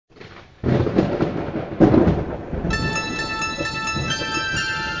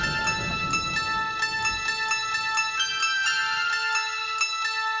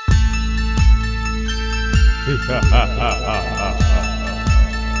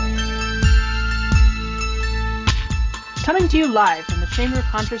Coming to you live from the Chamber of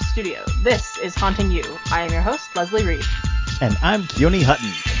Haunters studio, this is Haunting You. I am your host, Leslie Reed. And I'm Keone Hutton.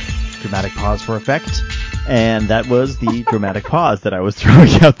 Dramatic pause for effect. And that was the dramatic pause that I was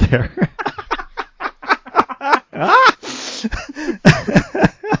throwing out there.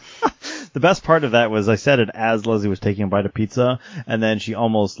 The best part of that was I said it as Leslie was taking a bite of pizza, and then she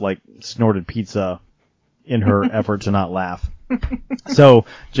almost snorted pizza in her effort to not laugh. So,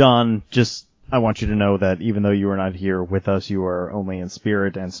 John, I want you to know that even though you are not here with us, you are only in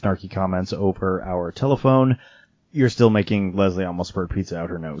spirit and snarky comments over our telephone. You're still making Leslie almost spurt pizza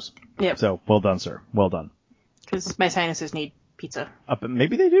out her nose. Yep. So, well done, sir. Well done. Because my sinuses need pizza.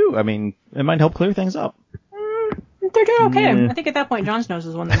 Maybe they do. I mean, it might help clear things up. They're doing okay. I think at that point, John's nose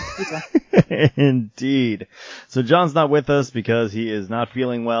is one that needs pizza. Indeed. So John's not with us because he is not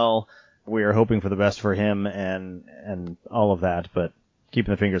feeling well. We are hoping for the best for him and all of that, but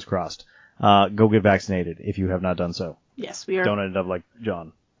keeping the fingers crossed. Go get vaccinated if you have not done so. Yes, we are. Don't end up like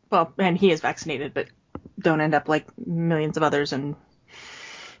John. Well, and he is vaccinated, but don't end up like millions of others and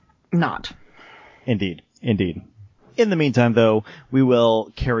not. Indeed. In the meantime, though, we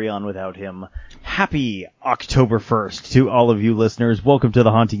will carry on without him. Happy October 1st to all of you listeners. Welcome to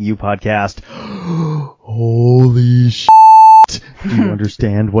the Haunting You podcast. Holy shit. Do you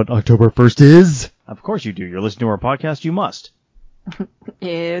understand what October 1st is? Of course you do. You're listening to our podcast. You must.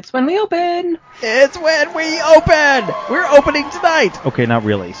 It's when we open. It's when we open! We're opening tonight! Okay, not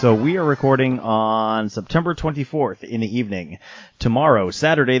really. So we are recording on September 24th in the evening. Tomorrow,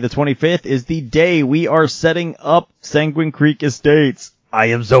 Saturday the 25th, is the day we are setting up Sanguine Creek Estates. I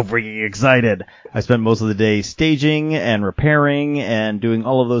am so freaking excited. I spent most of the day staging and repairing and doing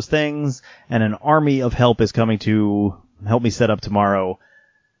all of those things, and an army of help is coming to help me set up tomorrow.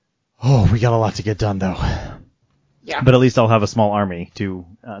 Oh, we got a lot to get done, though. Yeah. But at least I'll have a small army to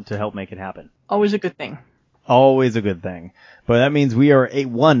help make it happen. Always a good thing. Always a good thing. But that means we are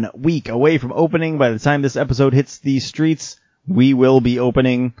 1 week away from opening. By the time this episode hits the streets, we will be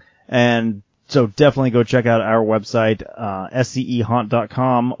opening. And so definitely go check out our website,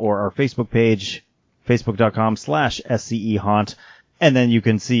 scehaunt.com, or our Facebook page, facebook.com/scehaunt. And then you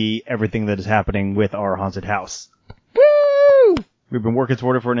can see everything that is happening with our haunted house. Woo! We've been working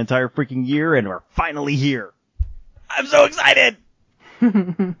toward it for an entire freaking year, and we're finally here. I'm so excited!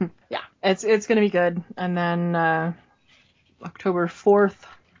 Yeah, it's going to be good. And then October 4th,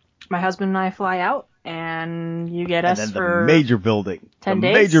 my husband and I fly out, and you get us for the major building. 10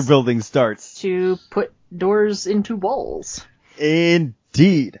 days. The major building starts. To put doors into walls.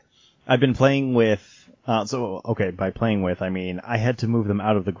 Indeed. I've been playing with... by playing with, I mean, I had to move them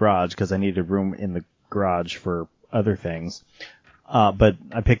out of the garage because I needed room in the garage for other things. But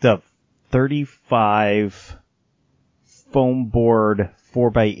I picked up 35... foam board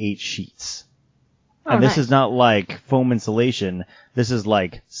 4x8 sheets. Oh, and this nice. is not like foam insulation. This is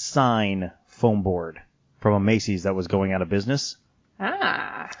like sign foam board from a Macy's that was going out of business.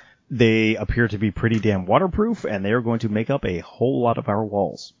 Ah. They appear to be pretty damn waterproof, and they are going to make up a whole lot of our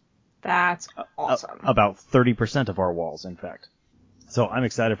walls. That's awesome. About 30% of our walls, in fact. So I'm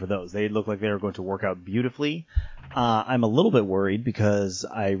excited for those. They look like they are going to work out beautifully. I'm a little bit worried because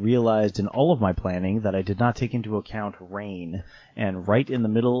I realized in all of my planning that I did not take into account rain. And right in the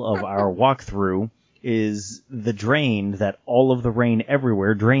middle of our walkthrough is the drain that all of the rain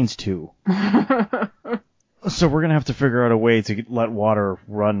everywhere drains to. So we're going to have to figure out a way to let water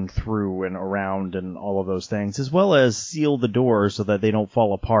run through and around and all of those things, as well as seal the doors so that they don't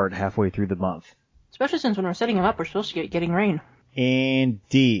fall apart halfway through the month. Especially since when we're setting them up, we're supposed to get getting rain.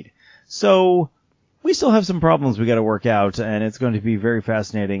 Indeed. So, we still have some problems we got to work out, and it's going to be very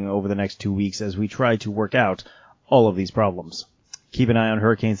fascinating over the next 2 weeks as we try to work out all of these problems. Keep an eye on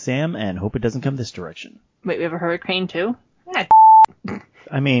Hurricane Sam and hope it doesn't come this direction. Wait, we have a hurricane too?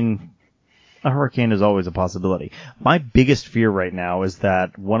 I mean, a hurricane is always a possibility. My biggest fear right now is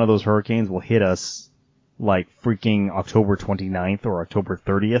that one of those hurricanes will hit us like freaking October 29th or October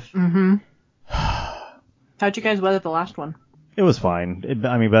 30th. Mm-hmm. How'd you guys weather the last one? It was fine.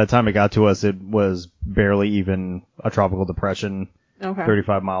 By the time it got to us, it was barely even a tropical depression. Okay.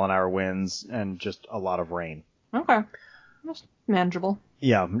 35-mile-an-hour winds, and just a lot of rain. Okay. That's manageable.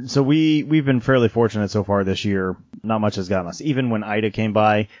 Yeah, so we've been fairly fortunate so far this year. Not much has gotten us. Even when Ida came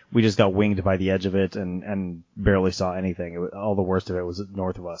by, we just got winged by the edge of it and barely saw anything. All the worst of it was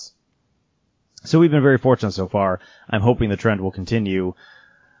north of us. So we've been very fortunate so far. I'm hoping the trend will continue.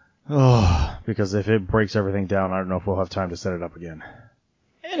 Oh, because if it breaks everything down, I don't know if we'll have time to set it up again.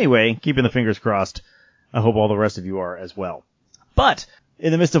 Anyway, keeping the fingers crossed. I hope all the rest of you are as well. But,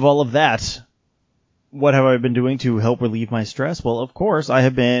 in the midst of all of that, what have I been doing to help relieve my stress? Well, of course, I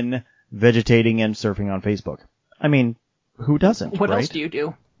have been vegetating and surfing on Facebook. I mean, who doesn't? What right? else do you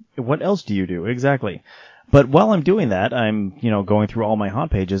do? What else do you do? Exactly. But while I'm doing that, I'm, going through all my haunt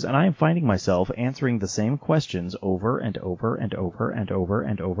pages, and I am finding myself answering the same questions over and over and over and over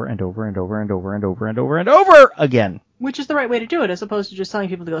and over and over and over and over and over and over and over again. Which is the right way to do it, as opposed to just telling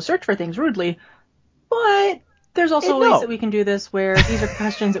people to go search for things rudely. But there's also ways that we can do this where these are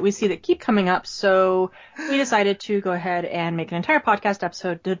questions that we see that keep coming up, so we decided to go ahead and make an entire podcast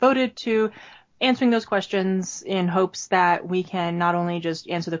episode devoted to answering those questions in hopes that we can not only just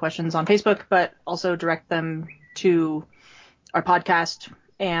answer the questions on Facebook, but also direct them to our podcast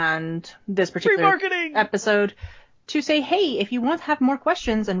and this particular episode to say, hey, if you want to have more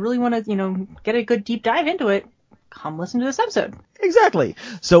questions and really want to, get a good deep dive into it, come listen to this episode. Exactly.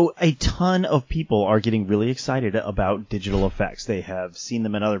 So a ton of people are getting really excited about digital effects. They have seen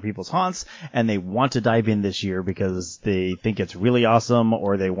them in other people's haunts, and they want to dive in this year because they think it's really awesome,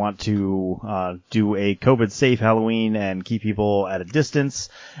 or they want to do a COVID-safe Halloween and keep people at a distance,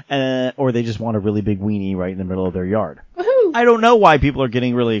 or they just want a really big weenie right in the middle of their yard. Woohoo! I don't know why people are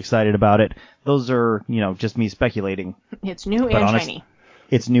getting really excited about it. Those are, just me speculating. It's new and shiny.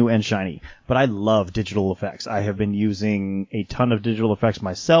 It's new and shiny, but I love digital effects. I have been using a ton of digital effects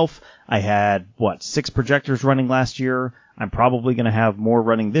myself. I had, 6 projectors running last year. I'm probably going to have more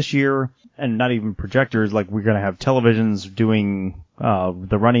running this year, and not even projectors. Like, we're going to have televisions doing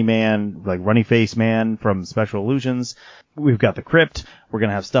the Runny Man, like Runny Face Man from Special Illusions. We've got the Crypt. We're going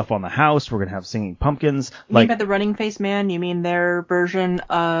to have stuff on the house. We're going to have singing pumpkins. You mean by the Running Face Man, you mean their version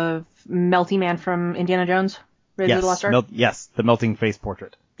of Melty Man from Indiana Jones? Yes, the Lost Ark? Yes, the melting face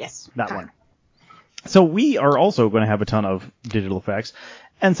portrait. Yes. That one. So we are also going to have a ton of digital effects.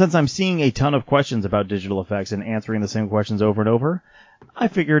 And since I'm seeing a ton of questions about digital effects and answering the same questions over and over, I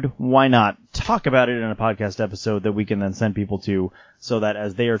figured why not talk about it in a podcast episode that we can then send people to, so that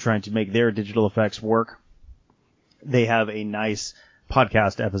as they are trying to make their digital effects work, they have a nice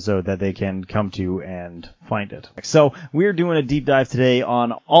podcast episode that they can come to and find it. So we're doing a deep dive today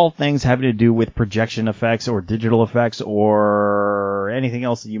on all things having to do with projection effects or digital effects or anything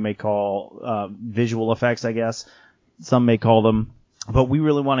else that you may call visual effects, I guess. Some may call them. But we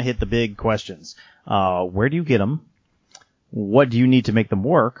really want to hit the big questions. Where do you get them? What do you need to make them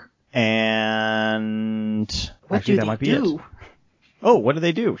work? And what do they do? Oh, what do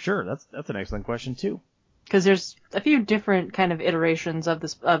they do? Sure, that's an excellent question too. Because there's a few different kind of iterations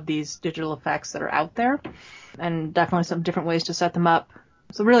of these digital effects that are out there, and definitely some different ways to set them up.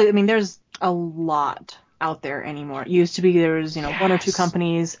 So really, I mean, there's a lot out there anymore. It used to be there was, one or two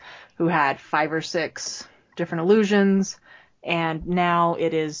companies who had 5 or 6 different illusions, and now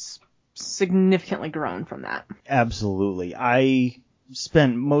it is significantly grown from that. Absolutely. I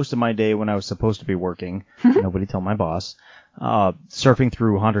spent most of my day when I was supposed to be working, nobody tell my boss, surfing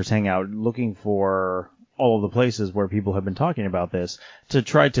through Haunters Hangout, looking for all of the places where people have been talking about this to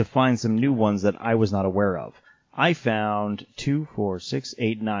try to find some new ones that I was not aware of. I found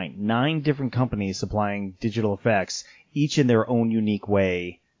 9 different companies supplying digital effects, each in their own unique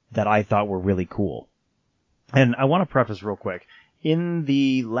way, that I thought were really cool. And I want to preface real quick. In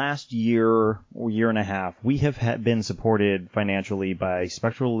the last year or year and a half, we have been supported financially by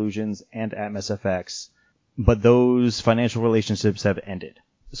Spectral Illusions and Atmos FX, but those financial relationships have ended.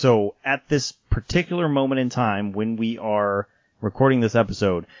 So at this particular moment in time, when we are recording this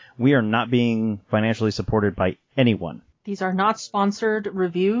episode, we are not being financially supported by anyone. These are not sponsored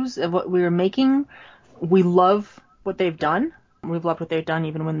reviews of what we are making. We love what they've done. We've loved what they've done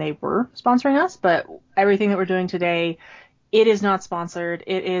even when they were sponsoring us, but everything that we're doing today, it is not sponsored.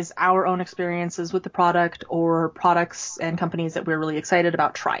 It is our own experiences with the product or products and companies that we're really excited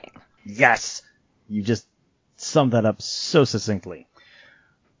about trying. Yes! You just summed that up so succinctly.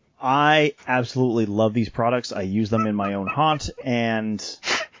 I absolutely love these products. I use them in my own haunt, and...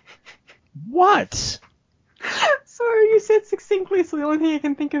 What? Sorry, you said succinctly, so the only thing I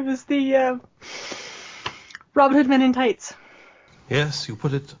can think of is the Robin Hood Men in Tights. Yes, you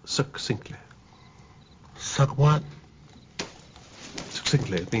put it succinctly. Suck what?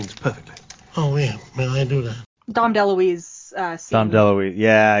 Succinctly, it means perfectly. Oh, yeah. May I do that? Dom DeLuise scene. Dom DeLuise.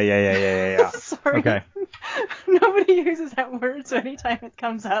 Yeah. Sorry. Okay. Nobody uses that word, so anytime it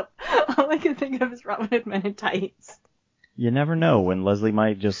comes up, all I can think of is Robin Hood Men in Tights. You never know when Leslie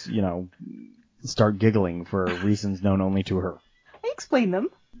might just, start giggling for reasons known only to her. I explain them.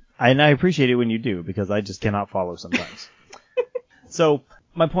 And I appreciate it when you do, because I just cannot follow sometimes. So,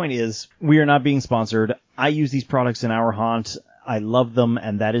 my point is, we are not being sponsored. I use these products in our haunt. I love them,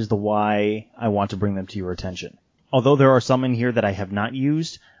 and that is the why I want to bring them to your attention. Although there are some in here that I have not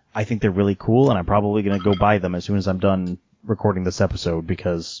used, I think they're really cool, and I'm probably going to go buy them as soon as I'm done recording this episode,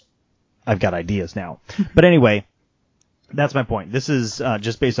 because I've got ideas now. But anyway, That's my point. This is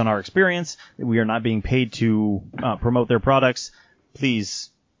just based on our experience. We are not being paid to promote their products. Please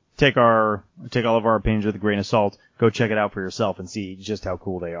take all of our opinions with a grain of salt. Go check it out for yourself and see just how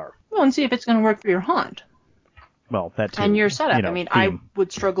cool they are. Well, and see if it's going to work for your haunt. Well, that too. And your setup. You know, I mean, theme. I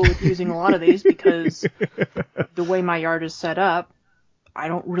would struggle with using a lot of these because the way my yard is set up, I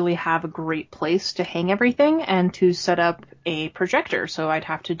don't really have a great place to hang everything and to set up a projector. So I'd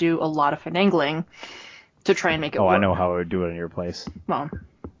have to do a lot of finagling to try and make it work. I know how I would do it in your place. Well,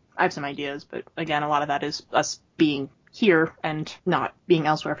 I have some ideas, but again, a lot of that is us being here and not being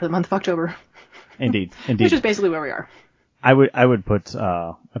elsewhere for the month of October. Indeed. Which is basically where we are. I would put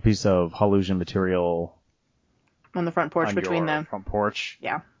a piece of Holusian material on the front porch on between your the front porch.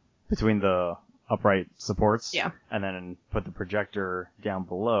 Yeah. Between the upright supports. Yeah. And then put the projector down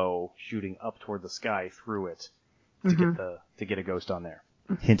below, shooting up toward the sky through it to get a ghost on there.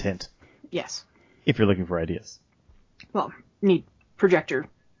 Hint, hint. Yes. If you're looking for ideas. Well, need projector.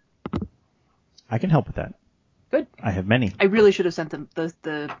 I can help with that. Good. I have many. I really should have sent them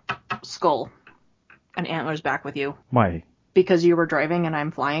the skull and antlers back with you. Why? Because you were driving and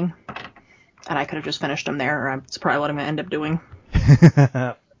I'm flying. And I could have just finished them there. That's probably what I'm going to end up doing.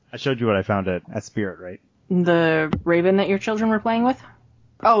 I showed you what I found at Spirit, right? The raven that your children were playing with?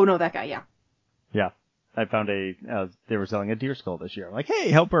 Oh, no, that guy, yeah. Yeah. I found they were selling a deer skull this year. I'm like, hey,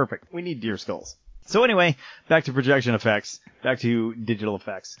 how perfect. We need deer skulls. So anyway, back to projection effects, back to digital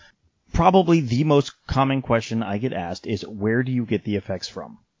effects. Probably the most common question I get asked is, where do you get the effects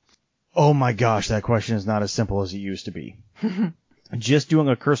from? Oh my gosh, that question is not as simple as it used to be. Just doing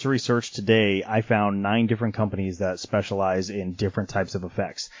a cursory search today, I found 9 different companies that specialize in different types of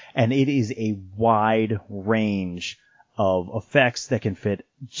effects. And it is a wide range of effects that can fit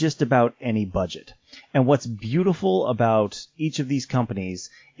just about any budget. And what's beautiful about each of these companies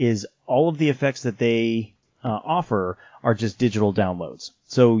is all of the effects that they offer are just digital downloads.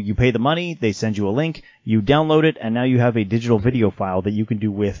 So you pay the money, they send you a link, you download it, and now you have a digital video file that you can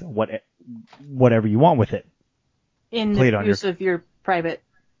do with whatever you want with it. In the use of your private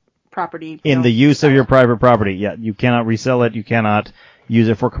property. In the use of your private property, yeah. You cannot resell it. You cannot use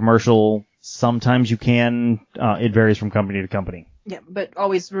it for commercial. Sometimes you can. It varies from company to company. Yeah, but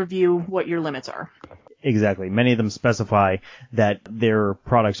always review what your limits are. Exactly. Many of them specify that their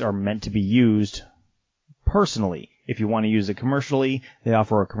products are meant to be used personally. If you want to use it commercially, they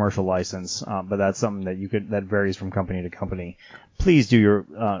offer a commercial license, but that's something that varies from company to company. Please do your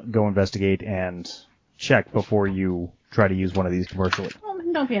go investigate and check before you try to use one of these commercially. Well,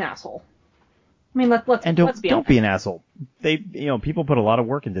 don't be an asshole. I mean, let's be don't be an asshole. People put a lot of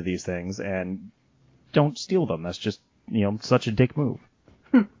work into these things, and don't steal them. That's just such a dick move.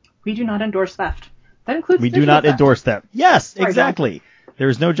 We do not endorse theft. That includes. We do not endorse theft. Yes, Sorry, exactly. John.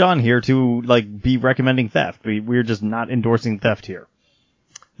 There's no John here to be recommending theft. We're just not endorsing theft here.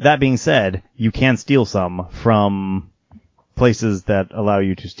 That being said, you can steal some from places that allow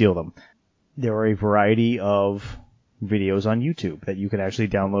you to steal them. There are a variety of videos on YouTube that you can actually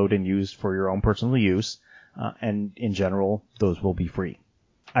download and use for your own personal use, and in general, those will be free.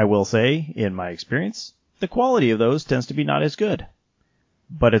 I will say, in my experience, the quality of those tends to be not as good,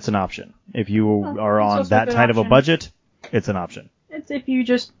 but it's an option. If you are on that tight of a budget, it's an option. It's if you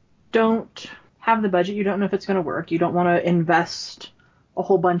just don't have the budget, you don't know if it's going to work, you don't want to invest a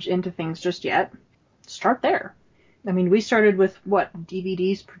whole bunch into things just yet, start there. I mean, we started with,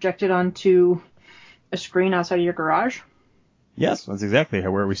 DVDs projected onto a screen outside of your garage? Yes, that's exactly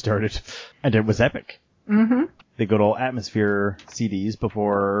where we started. And it was epic. Mm-hmm. The good old Atmosphere CDs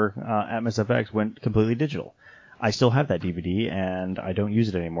before Atmos FX went completely digital. I still have that DVD, and I don't use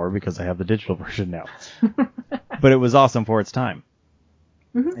it anymore because I have the digital version now. But it was awesome for its time.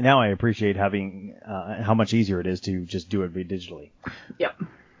 Mm-hmm. And now I appreciate having how much easier it is to just do it digitally. Yep.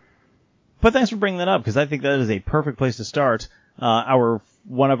 But thanks for bringing that up, because I think that is a perfect place to start.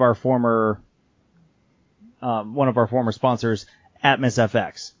 One of our former sponsors, Atmos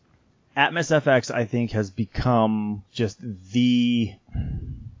FX. Atmos FX, I think, has become just I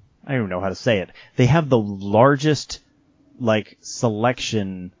don't even know how to say it. They have the largest,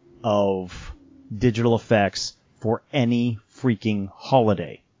 selection of digital effects for any freaking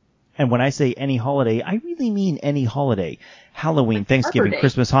holiday. And when I say any holiday, I really mean any holiday. Halloween, Thanksgiving,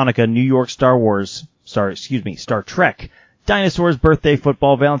 Christmas, Hanukkah, New York, Star Trek, dinosaurs, birthday,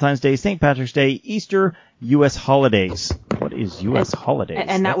 football, Valentine's Day, St. Patrick's Day, Easter, U.S. holidays. What is U.S. holidays?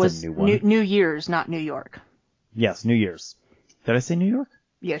 And that That's was a new one. New Year's, not New York. Yes, New Year's. Did I say New York?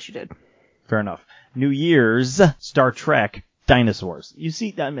 Yes, you did. Fair enough. New Year's, Star Trek, dinosaurs. You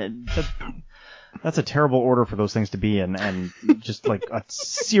see, that's a terrible order for those things to be in, and just a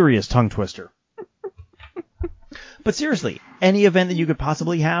serious tongue twister. But seriously, any event that you could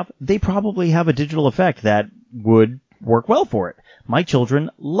possibly have, they probably have a digital effect that would work well for it. My children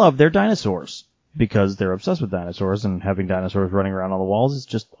love their dinosaurs because they're obsessed with dinosaurs, and having dinosaurs running around on the walls is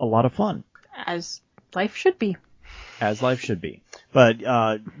just a lot of fun. As life should be. As life should be. But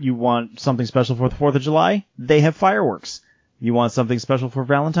you want something special for the 4th of July? They have fireworks. You want something special for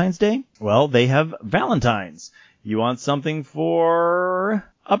Valentine's Day? Well, they have Valentines. You want something for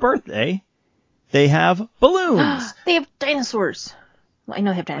a birthday? They have balloons. They have dinosaurs. Well, I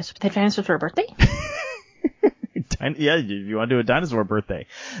know they have dinosaurs. They have dinosaurs for a birthday? Yeah, if you want to do a dinosaur birthday.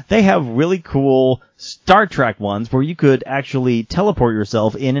 They have really cool Star Trek ones where you could actually teleport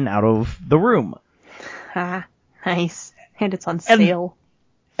yourself in and out of the room. Ah, nice. And it's on sale.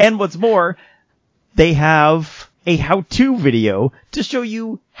 And what's more, they have a how-to video to show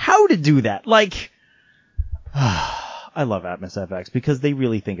you how to do that. Like, I love Atmos FX because they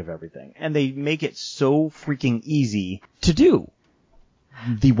really think of everything. And they make it so freaking easy to do.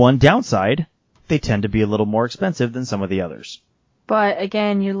 The one downside, they tend to be a little more expensive than some of the others. But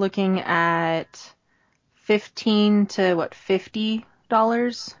again, you're looking at $15 to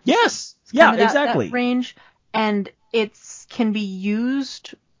 $50? Yes. Yeah, exactly. That range. And it can be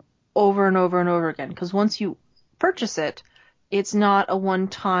used over and over and over again. Because once you purchase it, it's not a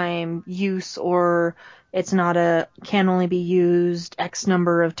one-time use, or it's not can only be used X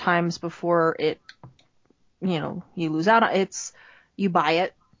number of times before it, you lose out. You buy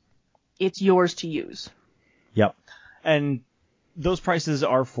it. It's yours to use. Yep. And those prices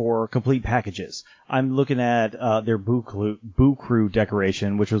are for complete packages. I'm looking at their Boo Crew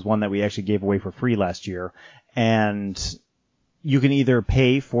decoration, which was one that we actually gave away for free last year. And you can either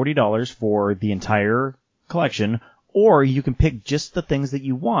pay $40 for the entire collection, or you can pick just the things that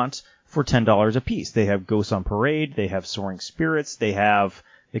you want for $10 a piece. They have Ghosts on Parade. They have Soaring Spirits. They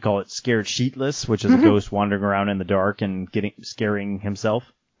call it Scared Sheetless, which is a ghost wandering around in the dark and scaring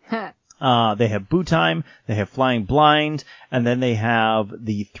himself. They have Boo Time, they have Flying Blind, and then they have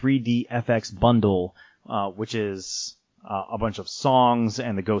the 3D FX bundle, which is a bunch of songs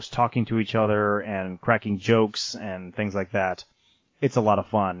and the ghosts talking to each other and cracking jokes and things like that. It's a lot of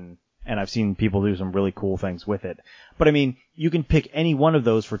fun, and I've seen people do some really cool things with it. But I mean, you can pick any one of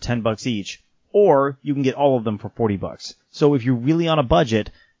those for $10 each, or you can get all of them for $40. So if you're really on a budget,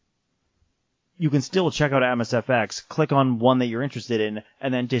 you can still check out Atmos FX, click on one that you're interested in,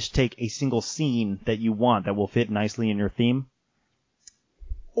 and then just take a single scene that you want that will fit nicely in your theme.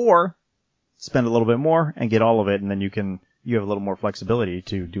 Or spend a little bit more and get all of it, and then you have a little more flexibility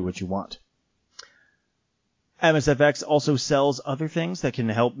to do what you want. Atmos FX also sells other things that can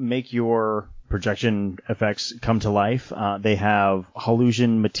help make your projection effects come to life. They have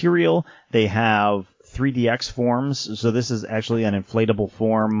Hallusion material. They have 3DX forms. So this is actually an inflatable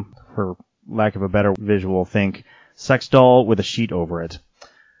form, for lack of a better visual, think sex doll with a sheet over it.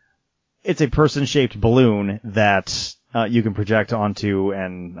 It's a person-shaped balloon that you can project onto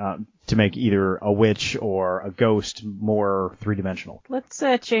and to make either a witch or a ghost more three-dimensional. Let's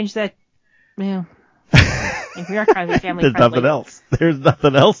change that. Yeah. We are trying to be family There's friendly. nothing else. There's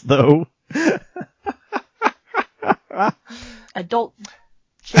nothing else, though. Adult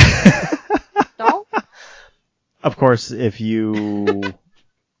doll? Of course, if you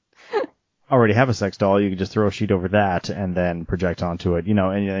already have a sex doll, you can just throw a sheet over that and then project onto it, and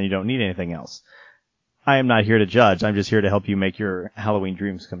then you don't need anything else. I am not here to judge. I'm just here to help you make your Halloween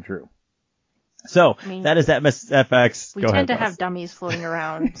dreams come true. So, that is Atmos FX. We tend to have dummies floating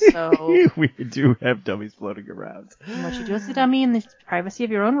around, so... We do have dummies floating around. And what you do with the dummy in the privacy of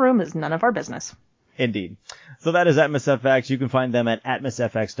your own room is none of our business. Indeed. So that is Atmos FX. You can find them at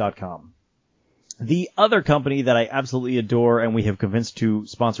atmosfx.com. The other company that I absolutely adore and we have convinced to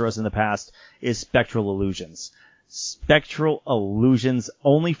sponsor us in the past is Spectral Illusions. Spectral Illusions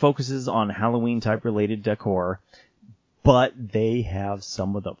only focuses on Halloween-type related decor, but they have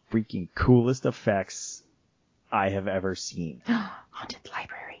some of the freaking coolest effects I have ever seen. Haunted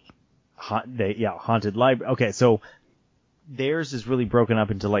library. Haunted library. Okay, so theirs is really broken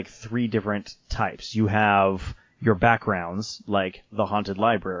up into like 3 different types. You have your backgrounds, like the haunted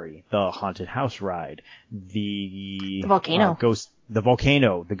library, the haunted house ride, the volcano, the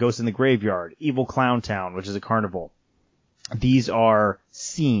volcano, the ghost in the graveyard, Evil Clown Town, which is a carnival. These are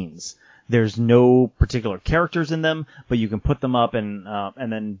scenes. There's no particular characters in them, but you can put them up and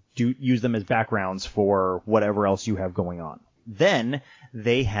then use them as backgrounds for whatever else you have going on. Then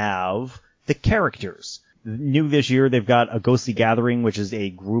they have the characters. New this year, they've got a Ghostly Gathering, which is a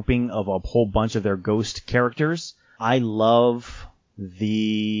grouping of a whole bunch of their ghost characters. I love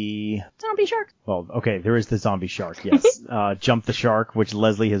the... Zombie shark. Well, okay, there is the zombie shark, yes. Jump the Shark, which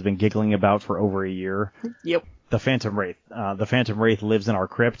Leslie has been giggling about for over a year. Yep. the Phantom Wraith. The Phantom Wraith lives in our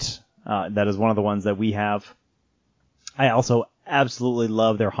crypt. That is one of the ones that we have. I also absolutely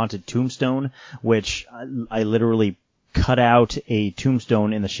love their Haunted Tombstone, which I literally cut out a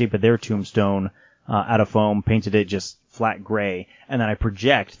tombstone in the shape of their tombstone out of foam, painted it just flat gray, and then I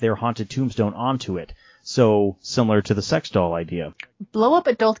project their Haunted Tombstone onto it. So similar to the sex doll idea. Blow up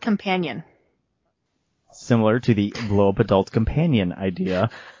adult companion. Similar to the blow up adult companion idea.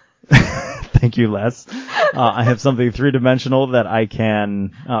 Thank you, Les. I have something three-dimensional that I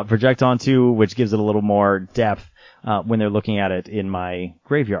can project onto, which gives it a little more depth when they're looking at it in my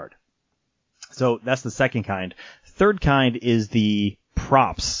graveyard. So that's the second kind. Third kind is the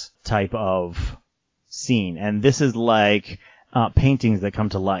props type of scene, and this is like paintings that come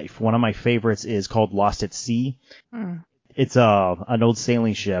to life. One of my favorites is called Lost at Sea. It's an old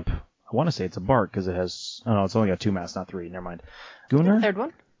sailing ship. I want to say it's a bark because it has... Oh, no, it's only got 2 masts, not 3. Never mind. Schooner? The third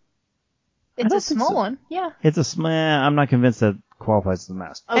one? It's a small one, yeah. It's a small... I'm not convinced that qualifies as a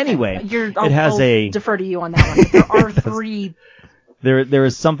mast. Okay. Anyway, I'll defer to you on that one. But there are 3... There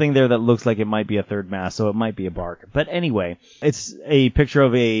is something there that looks like it might be a third mast, so it might be a bark. But anyway, it's a picture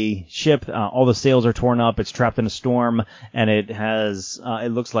of a ship. All the sails are torn up. It's trapped in a storm, and it has...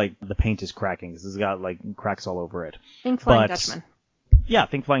 it looks like the paint is cracking. It's got like cracks all over it. Think Flying Dutchman. Yeah,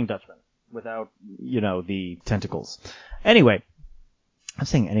 think Flying Dutchman. Without, the tentacles. Anyway, I'm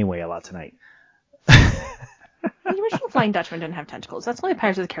saying anyway a lot tonight. The original Flying Dutchman didn't have tentacles. That's only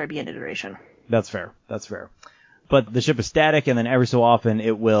Pirates of the Caribbean iteration. That's fair. But the ship is static, and then every so often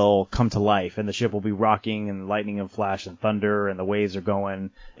it will come to life, and the ship will be rocking, and lightning and flash and thunder, and the waves are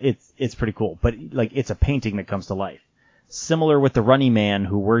going. It's pretty cool. But it's a painting that comes to life. Similar with the Running Man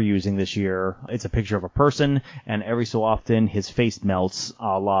who we're using this year, it's a picture of a person, and every so often his face melts,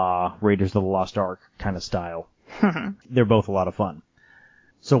 a la Raiders of the Lost Ark kind of style. They're both a lot of fun.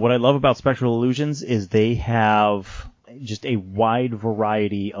 So what I love about Spectral Illusions is they have just a wide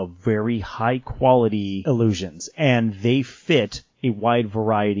variety of very high quality illusions, and they fit a wide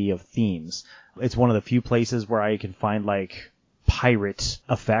variety of themes. It's one of the few places where I can find pirate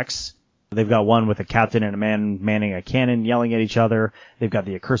effects. They've got one with a captain and a man manning a cannon yelling at each other. They've got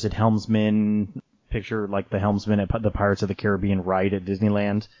the accursed helmsman, picture like the helmsman at the Pirates of the Caribbean ride at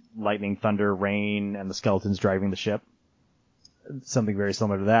Disneyland. Lightning, thunder, rain, and the skeletons driving the ship. Something very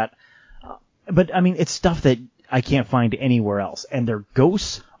similar to that. But, I mean, it's stuff that I can't find anywhere else. And their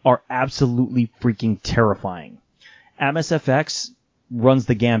ghosts are absolutely freaking terrifying. Atmos FX runs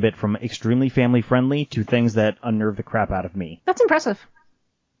the gambit from extremely family-friendly to things that unnerve the crap out of me. That's impressive.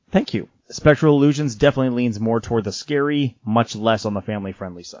 Thank you. Spectral Illusions definitely leans more toward the scary, much less on the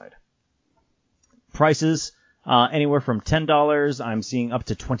family-friendly side. Prices, anywhere from $10, I'm seeing up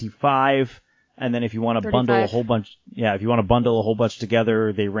to $25, and then if you want to bundle a whole bunch, if you want to bundle a whole bunch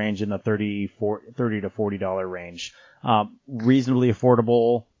together, they range in the $30 to $40 range. Reasonably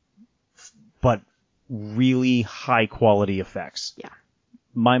affordable, but really high quality effects. Yeah.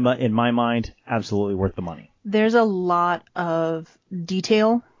 In my mind, absolutely worth the money. There's a lot of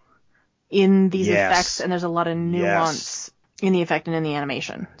detail in these effects, and there's a lot of nuance in the effect and in the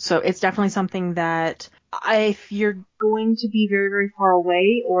animation. So it's definitely something that if you're going to be very, very far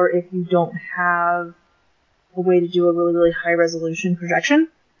away, or if you don't have a way to do a really, really high resolution projection,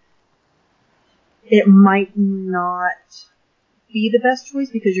 it might not be the best choice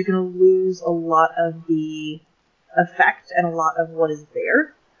because you're going to lose a lot of the effect and a lot of what is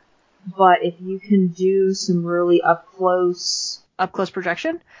there. But if you can do some really up close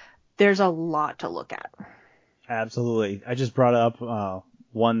projection, there's a lot to look at. Absolutely. I just brought up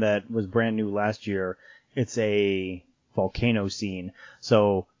one that was brand new last year. It's a volcano scene.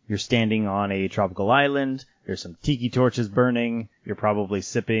 So you're standing on a tropical island. There's some tiki torches burning. You're probably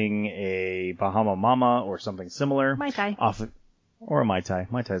sipping a Bahama Mama or something similar. Mai Tai. Or a Mai Tai.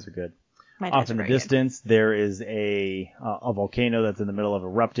 Mai Tais are good. Off in the distance, there is a volcano that's in the middle of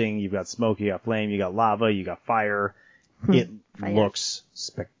erupting. You've got smoke, you got flame, you got lava, you got fire. It looks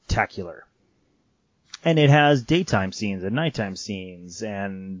spectacular. And it has daytime scenes and nighttime scenes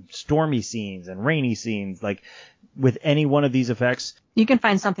and stormy scenes and rainy scenes. Like, with any one of these effects, you can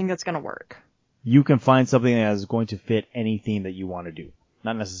find something that's going to work. You can find something that is going to fit any theme that you want to do.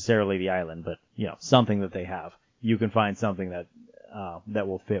 Not necessarily the island, but, something that they have. You can find something that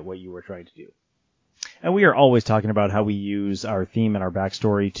will fit what you were trying to do. And we are always talking about how we use our theme and our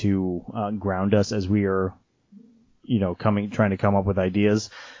backstory to ground us as we are, trying to come up with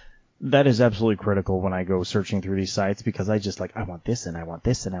ideas. That is absolutely critical when I go searching through these sites because I just I want this and I want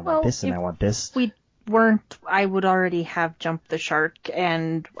this and I want this and I want this. I would already have jumped the shark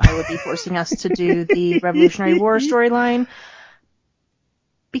and I would be forcing us to do the Revolutionary War storyline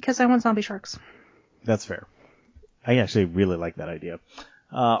because I want zombie sharks. That's fair. I actually really like that idea.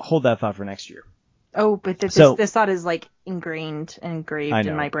 Hold that thought for next year. Oh, but this thought is like engraved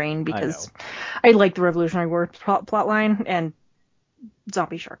in my brain because I like the Revolutionary War plot line and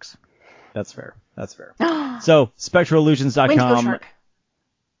zombie sharks. That's fair. So, SpectralIllusions.com. Wendigo shark.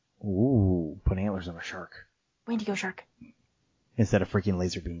 Ooh, put antlers on a shark. Wendigo shark. Instead of freaking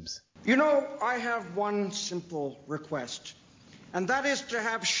laser beams. You know, I have one simple request, and that is to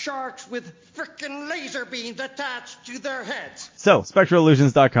have sharks with frickin' laser beams attached to their heads. So,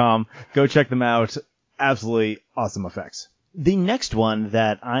 SpectralIllusions.com. Go check them out. Absolutely awesome effects. The next one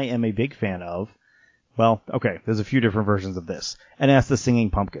that I am a big fan of, well, okay, there's a few different versions of this, and that's the Singing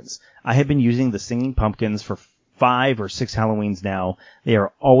Pumpkins. I have been using the Singing Pumpkins for 5 or 6 Halloweens now. They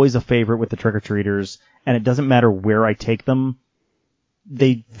are always a favorite with the trick-or-treaters, and it doesn't matter where I take them.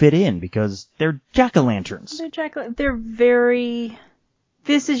 They fit in because they're jack-o'-lanterns. They're very...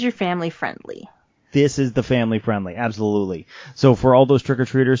 This is your family-friendly. This is the family-friendly, absolutely. So for all those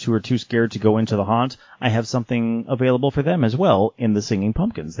trick-or-treaters who are too scared to go into the haunt, I have something available for them as well in the Singing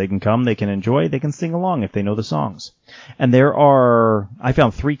Pumpkins. They can come, they can enjoy, they can sing along if they know the songs. And I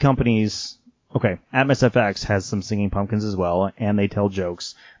found 3 companies... Okay, Atmos FX has some Singing Pumpkins as well, and they tell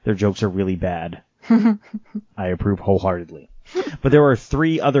jokes. Their jokes are really bad. I approve wholeheartedly. But there are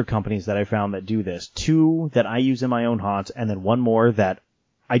 3 other companies that I found that do this. 2 that I use in my own haunt, and then 1 more that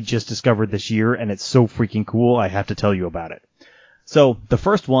I just discovered this year, and it's so freaking cool, I have to tell you about it. So, the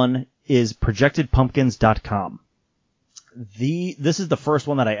first one is ProjectedPumpkins.com. This is the first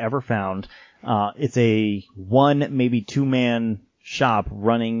one that I ever found. It's a 1, maybe 2-man shop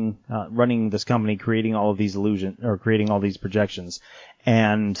running this company, creating all of these creating all these projections.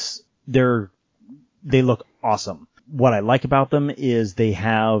 And they look awesome. What I like about them is they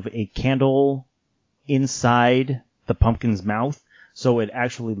have a candle inside the pumpkin's mouth. So it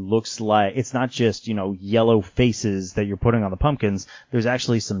actually looks like, it's not just, yellow faces that you're putting on the pumpkins. There's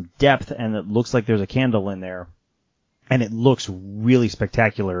actually some depth, and it looks like there's a candle in there. And it looks really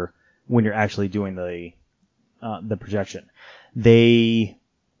spectacular when you're actually doing the projection. They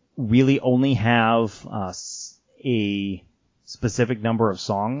really only have a specific number of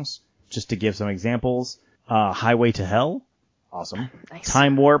songs, just to give some examples. Highway to Hell, awesome. Nice.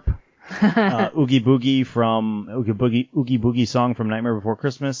 Time Warp. Oogie Boogie song from Nightmare Before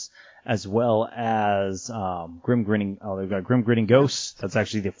Christmas, as well as they've got Grim Grinning Ghosts. That's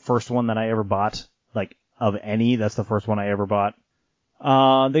actually the first one that I ever bought, like of any. That's the first one I ever bought.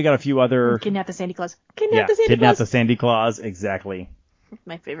 They got a few other. Kidnap the Sandy Claus. Kidnap the Sandy Claus. Exactly.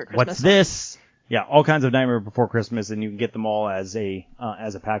 My favorite Christmas. What's this? Yeah, all kinds of Nightmare Before Christmas, and you can get them all as a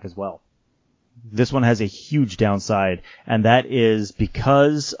pack as well. This one has a huge downside, and that is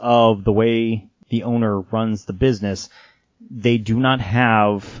because of the way the owner runs the business, they do not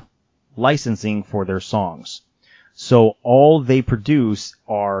have licensing for their songs. So all they produce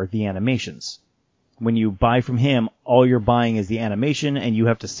are the animations. When you buy from him, all you're buying is the animation, and you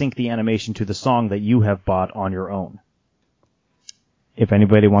have to sync the animation to the song that you have bought on your own. If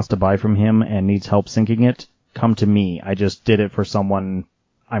anybody wants to buy from him and needs help syncing it, come to me. I just did it for someone.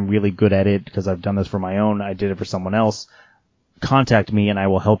 I'm really good at it because I've done this for my own. I did it for someone else. Contact me and I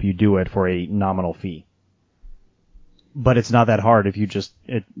will help you do it for a nominal fee. But it's not that hard if you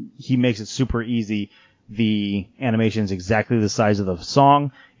he makes it super easy. The animation is exactly the size of the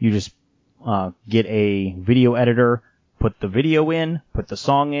song. You just get a video editor, put the video in, put the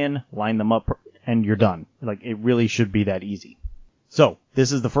song in, line them up, and you're done. Like, it really should be that easy. So,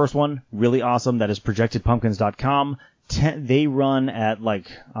 this is the first one. Really awesome. That is ProjectedPumpkins.com. They run at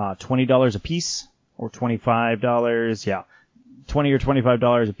like $20 a piece or $25. Yeah, $20 or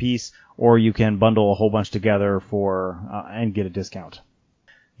 $25 a piece, or you can bundle a whole bunch together and get a discount.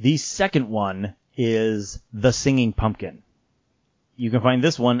 The second one is The Singing Pumpkin. You can find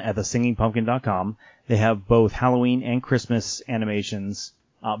this one at thesingingpumpkin.com. They have both Halloween and Christmas animations,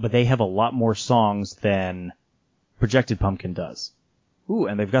 but they have a lot more songs than Projected Pumpkin does. Ooh,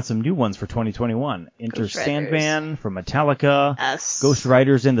 and they've got some new ones for 2021. Enter Sandman from Metallica. Yes. Ghost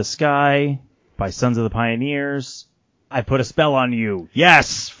Riders in the Sky by Sons of the Pioneers. I Put a Spell on You.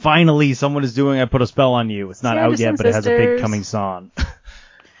 Yes! Finally, someone is doing I Put a Spell on You. It's not out yet, but it has a big coming song.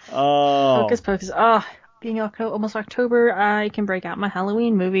 Oh. Focus, Pocus. Oh, being almost October, I can break out my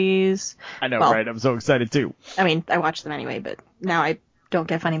Halloween movies. I know, right? I'm so excited, too. I mean, I watch them anyway, but now I don't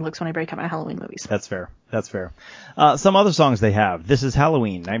get funny looks when I break out my Halloween movies. That's fair. Some other songs they have. This Is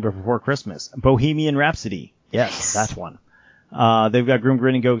Halloween, Nightmare Before Christmas. Bohemian Rhapsody. Yes, that's one. They've got Grim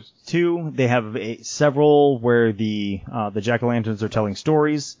Grinning Ghosts 2. They have several where the jack-o'-lanterns are telling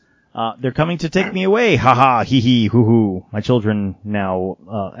stories. They're coming to take me away. Ha ha, hee hee, hoo hoo. My children now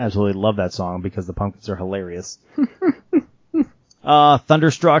absolutely love that song because the pumpkins are hilarious.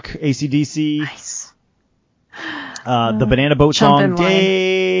 Thunderstruck, AC/DC. Nice. The Banana Boat song,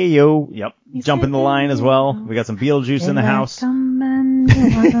 Day-O. Yep. Jump in the line as well. We got some Beetlejuice in the house.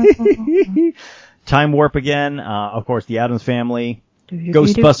 Time Warp again. Of course, the Addams Family.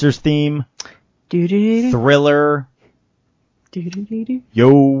 Ghostbusters theme. Thriller.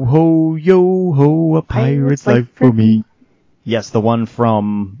 Yo ho, a pirate's life for me. Yes, the one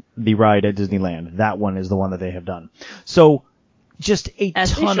from the ride at Disneyland. That one is the one that they have done. So, just a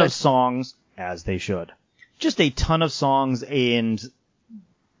ton of songs, as they should. Just a ton of songs, and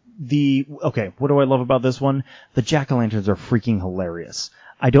what do I love about this one? The jack-o'-lanterns are freaking hilarious.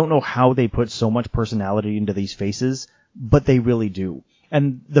 I don't know how they put so much personality into these faces, but they really do.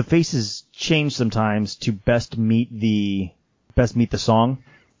 And the faces change sometimes to best meet the song.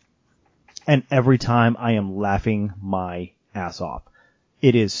 And every time I am laughing my ass off.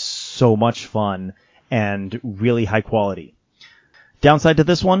 It is so much fun and really high quality. Downside to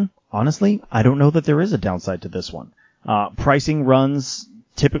this one? Honestly, I don't know that there is a downside to this one. Pricing runs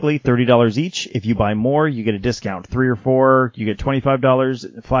typically $30 each. If you buy more, you get a discount. 3 or 4, you get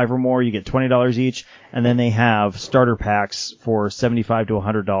 $25. 5 or more, you get $20 each. And then they have starter packs for $75 to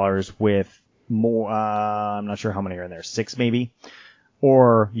 $100 with more, I'm not sure how many are in there, 6 maybe.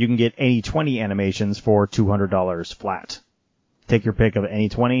 Or you can get any 20 animations for $200 flat. Take your pick of any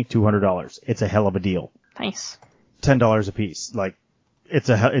 20, $200. It's a hell of a deal. Nice. $10 a piece. Like, it's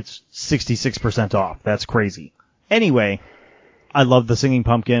 66% off. That's crazy. Anyway, I love the Singing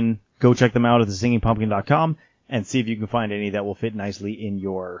Pumpkin. Go check them out at thesingingpumpkin.com and see if you can find any that will fit nicely in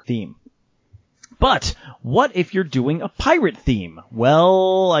your theme. But what if you're doing a pirate theme?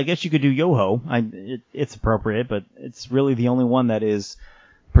 Well, I guess you could do Yo-Ho. It's appropriate, but it's really the only one that is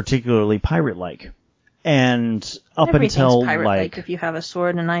particularly pirate-like. And up until pirate-like if you have a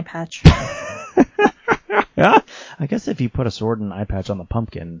sword and an eye patch. Yeah, I guess if you put a sword and an eye patch on the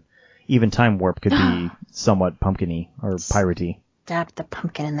pumpkin, even Time Warp could be somewhat pumpkin-y or piratey. Stab the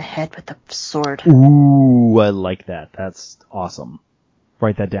pumpkin in the head with the sword. Ooh, I like that. That's awesome.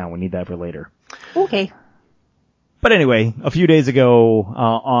 Write that down. We need that for later. Okay. But anyway, a few days ago,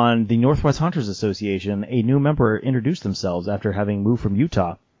 on the Northwest Hunters Association, a new member introduced themselves after having moved from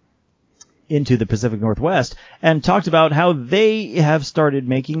Utah into the Pacific Northwest and talked about how they have started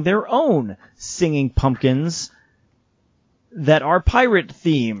making their own singing pumpkins that are pirate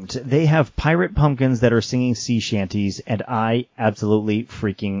themed. They have pirate pumpkins that are singing sea shanties, and I absolutely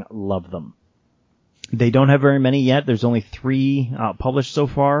freaking love them. They don't have very many yet. There's only 3 published so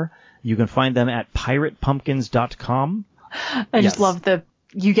far. You can find them at piratepumpkins.com. I just love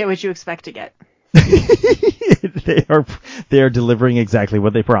you get what you expect to get. They are delivering exactly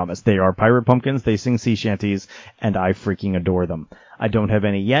what they promised. They are pirate pumpkins, they sing sea shanties, and I freaking adore them. I don't have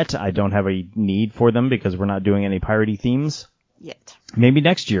any yet. I don't have a need for them because we're not doing any piratey themes yet. Maybe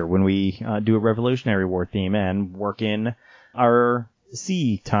next year when we do a Revolutionary War theme and work in our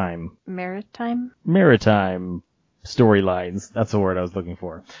maritime storylines. That's the word I was looking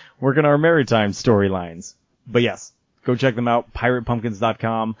for. Work in our maritime storylines. But yes, go check them out.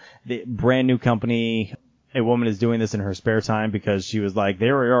 piratepumpkins.com. The brand new company. A woman is doing this in her spare time because she was like,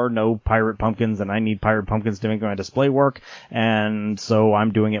 there are no pirate pumpkins and I need pirate pumpkins to make my display work. And so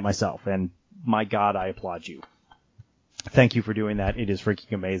I'm doing it myself. And my God, I applaud you. Thank you for doing that. It is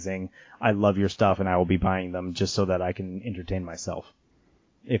freaking amazing. I love your stuff and I will be buying them just so that I can entertain myself,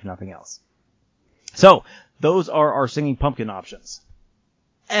 if nothing else. So those are our singing pumpkin options.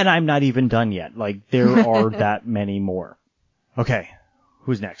 And I'm not even done yet. Like, there are that many more. Okay.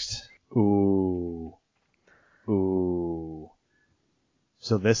 Who's next? Ooh.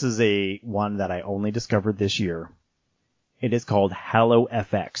 So this is a one that I only discovered this year. It is called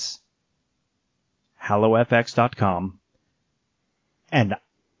HalloFX. HalloFX.com. And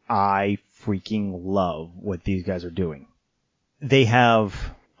I freaking love what these guys are doing. They have,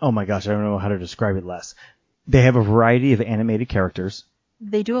 oh my gosh, I don't know how to describe it less. They have a variety of animated characters.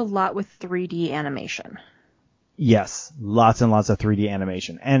 They do a lot with 3D animation. Yes, lots and lots of 3D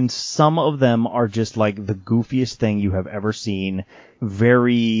animation. And some of them are just like the goofiest thing you have ever seen.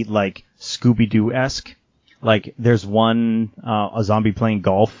 Very like Scooby-Doo-esque. Like there's one, a zombie playing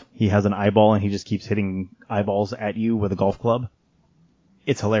golf. He has an eyeball and he just keeps hitting eyeballs at you with a golf club.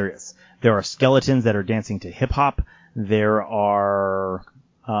 It's hilarious. There are skeletons that are dancing to hip hop. There are,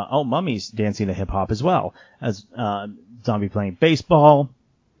 mummies dancing to hip hop as well. As, zombie playing baseball.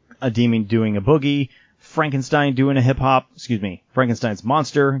 A demon doing a boogie. Frankenstein's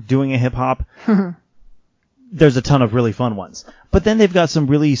monster doing a hip hop. there's a ton of really fun ones. But then they've got some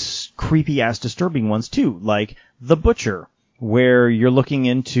really creepy-ass disturbing ones, too, like The Butcher, where you're looking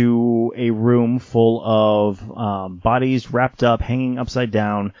into a room full of bodies wrapped up, hanging upside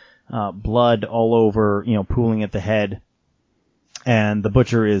down, blood all over, pooling at the head, and the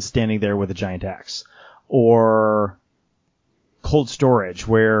butcher is standing there with a giant axe. Or Cold Storage,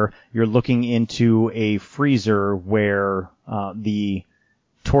 where you're looking into a freezer where the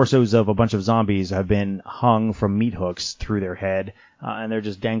torsos of a bunch of zombies have been hung from meat hooks through their head, and they're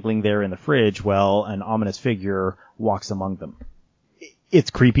just dangling there in the fridge while an ominous figure walks among them.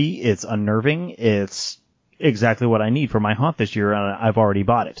 It's creepy, it's unnerving, it's exactly what I need for my haunt this year, and I've already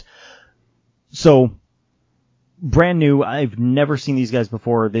bought it. So, brand new, I've never seen these guys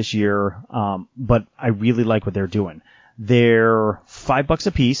before this year, but I really like what they're doing. They're $5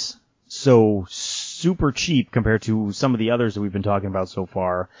 a piece, so super cheap compared to some of the others that we've been talking about so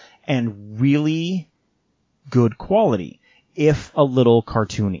far, and really good quality, if a little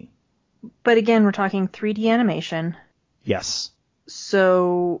cartoony. But again, we're talking 3D animation. Yes.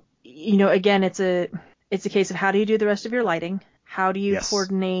 So, again, it's a case of how do you do the rest of your lighting? How do you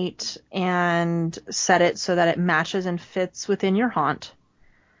coordinate and set it so that it matches and fits within your haunt?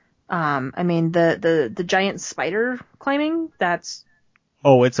 The giant spider climbing, that's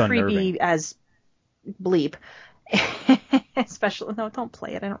it's creepy unnerving as bleep. Especially, no, don't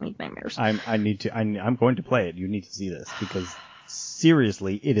play it. I don't need nightmares. I'm going to play it. You need to see this because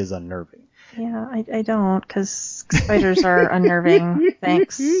seriously, it is unnerving. Yeah, I don't, because spiders are unnerving.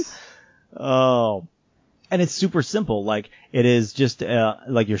 Thanks. Oh. And it's super simple. Like, it is just,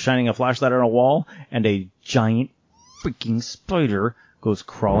 like you're shining a flashlight on a wall, and a giant freaking spider goes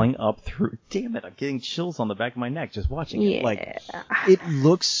crawling up through. Damn it, I'm getting chills on the back of my neck just watching it. Like, it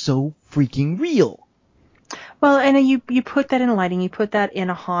looks so freaking real. Well, and you put that in lighting, you put that in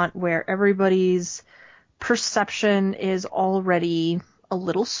a haunt where everybody's perception is already a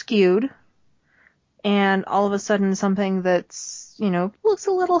little skewed, and all of a sudden something that's, looks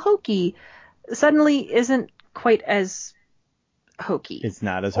a little hokey suddenly isn't quite as hokey. It's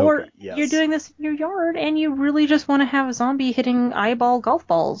not as hokey, or yes. You're doing this in your yard, and you really just want to have a zombie hitting eyeball golf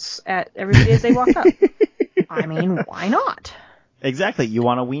balls at everybody as they walk up. I mean, why not? Exactly. You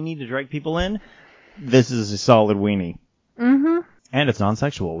want a weenie to drag people in? This is a solid weenie. Mm-hmm. And it's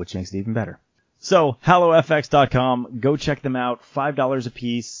non-sexual, which makes it even better. So, HalloFX.com. Go check them out. $5 a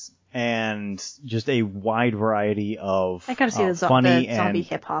piece, and just a wide variety of I gotta see the funny zombie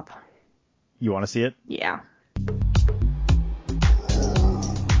hip-hop. You want to see it? Yeah.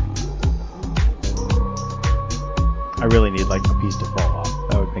 I really need, like, a piece to fall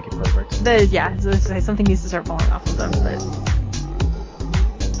off. That would make it perfect. Something needs to start falling off of them, but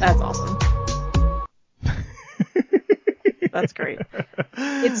that's awesome. That's great.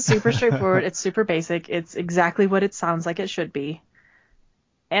 It's super straightforward. It's super basic. It's exactly what it sounds like it should be.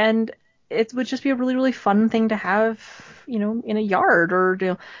 And it would just be a really, really fun thing to have, in a yard,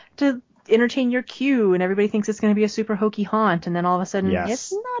 or to entertain your queue, and everybody thinks it's going to be a super hokey haunt, and then all of a sudden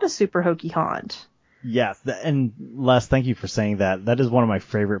it's not a super hokey haunt. Yes, and Les, thank you for saying that. That is one of my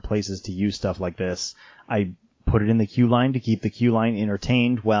favorite places to use stuff like this. I put it in the queue line to keep the queue line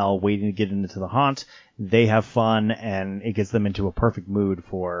entertained while waiting to get into the haunt. They have fun, and it gets them into a perfect mood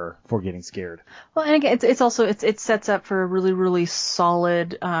for getting scared. Well, and again, it sets up for a really, really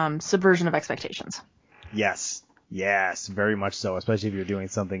solid subversion of expectations. Yes, very much so, especially if you're doing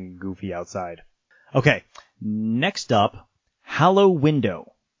something goofy outside. Okay, next up, HalloWindow.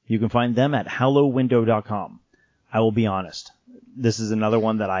 You can find them at hallowindow.com. I will be honest. This is another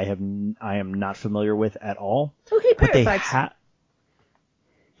one that I am not familiar with at all. Okay, Pirate Flags.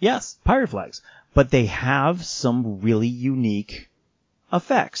 Yes, Pirate Flags. But they have some really unique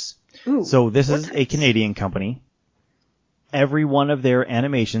effects. Ooh, so this is a Canadian company. Every one of their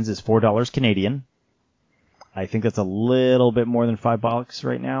animations is $4 Canadian. I think that's a little bit more than $5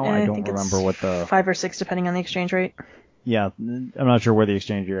 right now. I don't remember what the... 5 or 6 depending on the exchange rate. Yeah, I'm not sure where the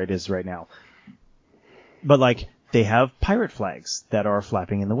exchange rate is right now. But, they have pirate flags that are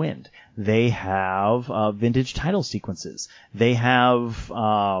flapping in the wind. They have vintage title sequences. They have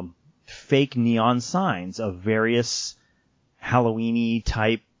fake neon signs of various Halloween-y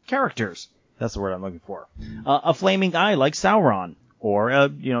type characters. That's the word I'm looking for. A flaming eye like Sauron. Or,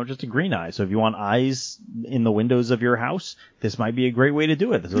 just a green eye. So if you want eyes in the windows of your house, this might be a great way to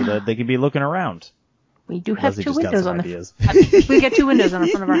do it so that they can be looking around. We do have Leslie two windows on we get 2 windows on the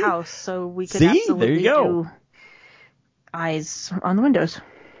front of our house, so we could absolutely do eyes on the windows.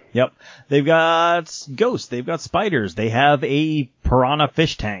 Yep. They've got ghosts. They've got spiders. They have a piranha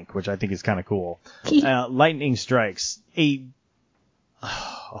fish tank, which I think is kind of cool. Lightning strikes. A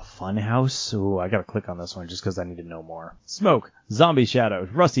A fun house? Ooh, I gotta click on this one just because I need to know more. Smoke, zombie shadows,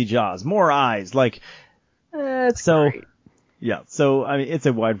 rusty jaws, more eyes. Like, That's so. great. Yeah, so I mean, it's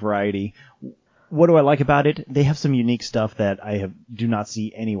a wide variety. What do I like about it? They have some unique stuff that do not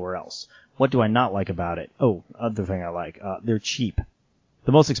see anywhere else. What do I not like about it? Oh, other thing I like, they're cheap.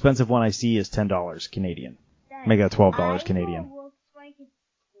 The most expensive one I see is $10 Canadian. Make that $12 Canadian.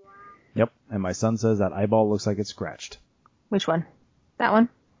 Yep, and my son says that eyeball looks like it's scratched. Which one? That one?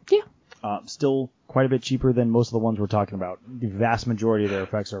 Yeah. Still quite a bit cheaper than most of the ones we're talking about. The vast majority of their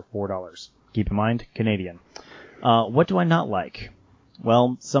effects are $4. Keep in mind, Canadian. What do I not like?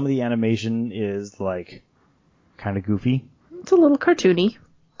 Well, some of the animation is, like, kind of goofy. It's a little cartoony.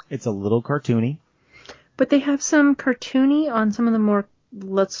 But they have some cartoony on some of the more,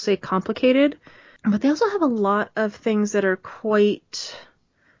 let's say, complicated. But they also have a lot of things that are quite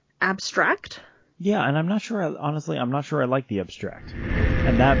abstract. Yeah, and I'm not sure I like the abstract.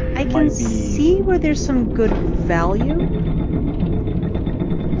 And that I can see where there's some good value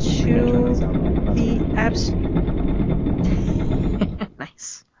to the abstract.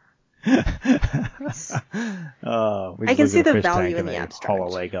 Nice. Nice. I can see the value in the abstract. Haul a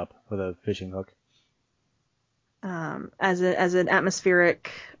leg up with a fishing hook. As an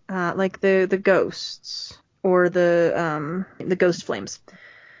atmospheric, like the ghosts or the ghost flames.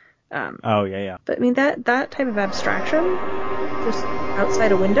 Oh yeah. But I mean that type of abstraction, just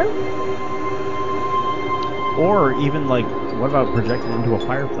outside a window. Or even like, what about projected into a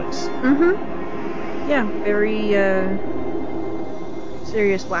fireplace? Mm-hmm. Yeah, very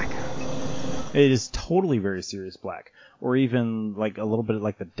serious black. It is totally very serious black. Or even like a little bit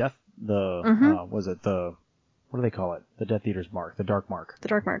like what do they call it? The Death Eater's mark, the dark mark. The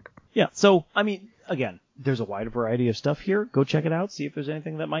dark mark. Yeah, so, I mean, again, there's a wide variety of stuff here. Go check it out, see if there's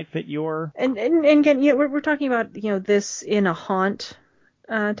anything that might fit your... And again, yeah, we're talking about, this in a haunt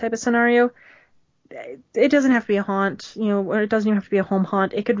type of scenario. It doesn't have to be a haunt, it doesn't even have to be a home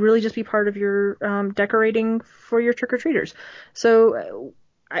haunt. It could really just be part of your decorating for your trick-or-treaters. So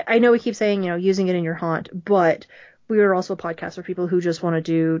I know we keep saying, using it in your haunt, but we are also a podcast for people who just want to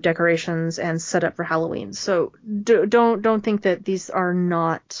do decorations and set up for Halloween. So don't think that these are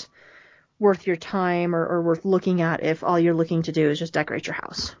not worth your time or worth looking at if all you're looking to do is just decorate your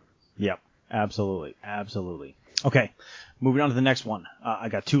house. Yep, absolutely. Okay, moving on to the next one. I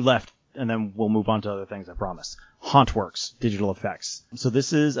got 2 left, and then we'll move on to other things, I promise. Hauntworks Digital Effects. So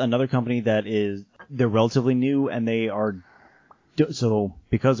this is another company they're relatively new, and so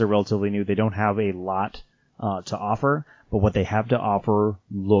because they're relatively new, they don't have a lot to offer, but what they have to offer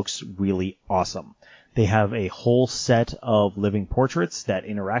looks really awesome. They have a whole set of living portraits that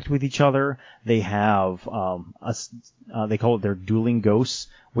interact with each other. They have they call it their dueling ghosts,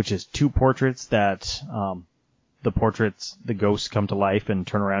 which is 2 portraits that the ghosts come to life and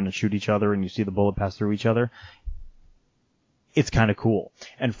turn around and shoot each other, and you see the bullet pass through each other. It's kind of cool.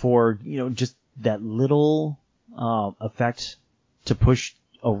 And for, just that little effect to push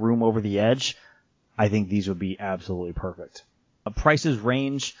a room over the edge, I think these would be absolutely perfect. Prices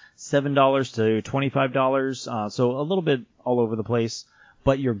range $7 to $25, so a little bit all over the place,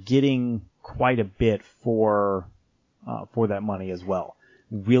 but you're getting quite a bit for that money as well.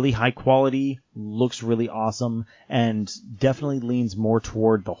 Really high quality, looks really awesome, and definitely leans more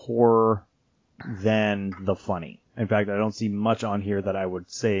toward the horror than the funny. In fact, I don't see much on here that I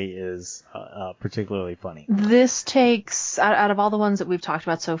would say is particularly funny. This takes, out of all the ones that we've talked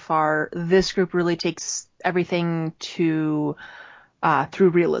about so far, this group really takes everything to through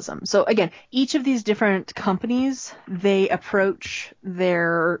realism. So again, each of these different companies, they approach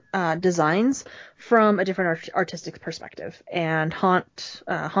their designs from a different artistic perspective. And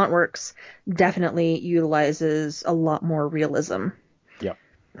Hauntworks definitely utilizes a lot more realism. Yep.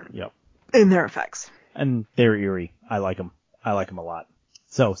 In their effects. And they're eerie. I like them a lot.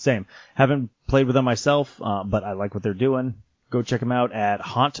 So, same. Haven't played with them myself, but I like what they're doing. Go check them out at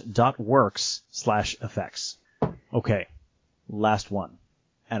haunt.works/effects. Okay. Last one.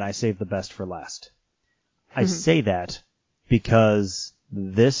 And I saved the best for last. I say that because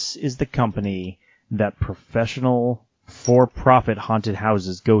this is the company that professional for-profit haunted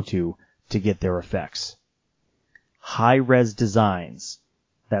houses go to get their effects. Hi-Res Designs.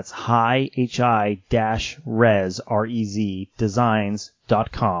 That's hi-res, R-E-Z,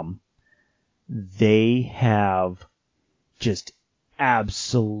 designs.com. They have just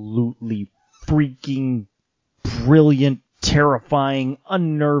absolutely freaking brilliant, terrifying,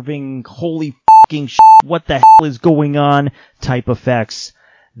 unnerving, holy fucking shit, what the hell is going on type effects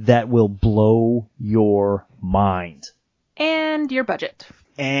that will blow your mind. And your budget.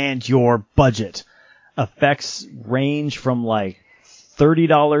 Effects range from like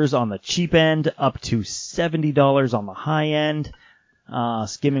 $30 on the cheap end up to $70 on the high end.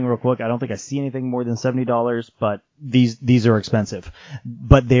 Skimming real quick, I don't think I see anything more than $70, but these are expensive.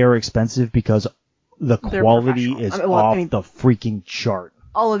 But they are expensive because the quality is off the freaking chart.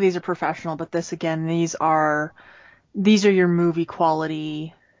 All of these are professional, but this again, these are your movie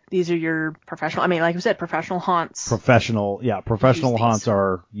quality. These are your professional. I mean, like I said, professional haunts. Professional haunts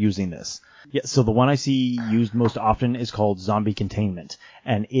are using this. Yeah, so the one I see used most often is called Zombie Containment,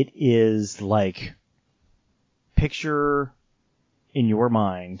 and it is like picture in your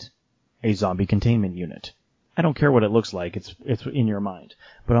mind a zombie containment unit. I don't care what it looks like, it's in your mind.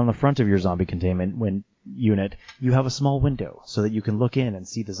 But on the front of your zombie containment unit, you have a small window so that you can look in and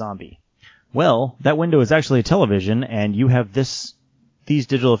see the zombie. Well, that window is actually a television, and you have these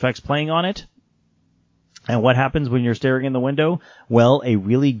digital effects playing on it. And what happens when you're staring in the window? Well, a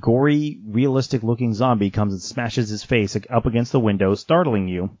really gory, realistic-looking zombie comes and smashes his face up against the window, startling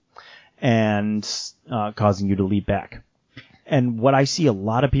you, and causing you to leap back. And what I see a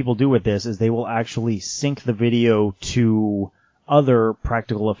lot of people do with this is they will actually sync the video to other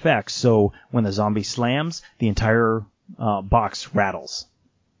practical effects. So when the zombie slams, the entire box rattles.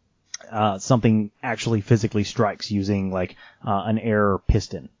 Something actually physically strikes using like an air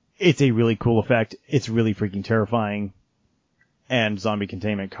piston. It's a really cool effect. It's really freaking terrifying. And zombie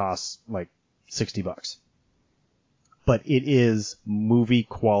containment costs like $60. But it is movie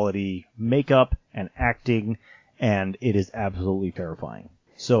quality makeup and acting, and it is absolutely terrifying.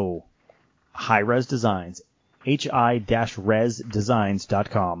 So, Hi-Res Designs,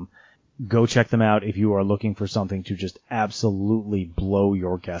 hi-resdesigns.com. Go check them out if you are looking for something to just absolutely blow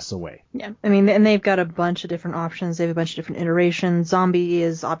your guests away. Yeah, I mean, and they've got a bunch of different options. They have a bunch of different iterations. Zombie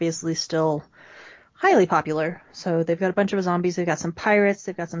is obviously still highly popular. So they've got a bunch of zombies. They've got some pirates.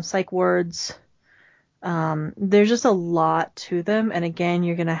 They've got some psych wards. There's just a lot to them. And again,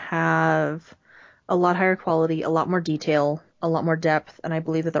 you're going to have a lot higher quality, a lot more detail, a lot more depth. And I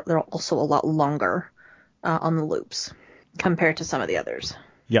believe that they're also a lot longer on the loops compared to some of the others.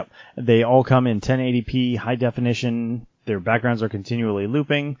 Yep. They all come in 1080p high definition. Their backgrounds are continually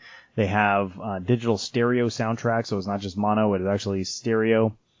looping. They have digital stereo soundtrack, so it's not just mono, it is actually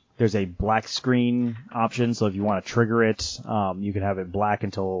stereo. There's a black screen option, so if you want to trigger it, you can have it black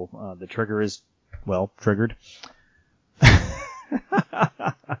until the trigger is, well, triggered.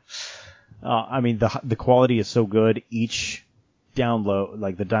 I mean, the quality is so good. Each download,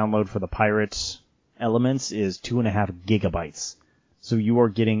 like the download for the Pirates elements is 2.5 gigabytes. So you are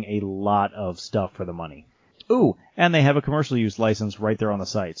getting a lot of stuff for the money. Ooh, and they have a commercial use license right there on the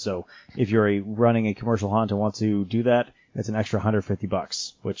site. So if you're running a commercial hunt and want to do that, it's an extra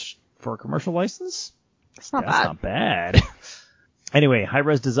 $150, which for a commercial license, that's not bad. Anyway,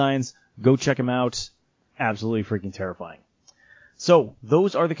 Hi-Res Designs, go check them out. Absolutely freaking terrifying. So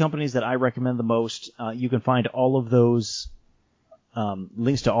those are the companies that I recommend the most. You can find all of those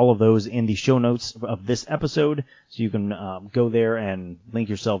links to all of those in the show notes of this episode, so you can go there and link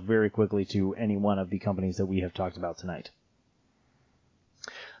yourself very quickly to any one of the companies that we have talked about tonight.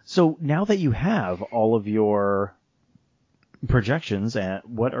 So now that you have all of your projections,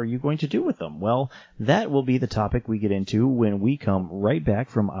 what are you going to do with them? Well, that will be the topic we get into when we come right back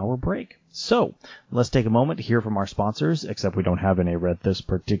from our break. So let's take a moment to hear from our sponsors, except we don't have any right this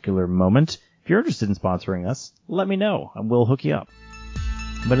particular moment. If you're interested in sponsoring us, let me know, and we'll hook you up.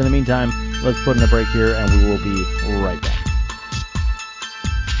 But in the meantime, let's put in a break here, and we will be right back.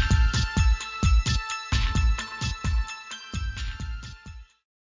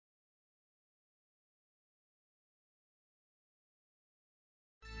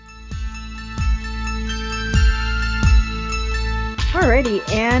 Alrighty,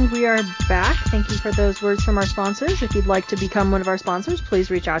 and we are back. Thank you for those words from our sponsors. If you'd like to become one of our sponsors,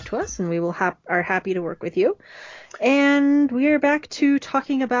 please reach out to us, and we will are happy to work with you. And we are back to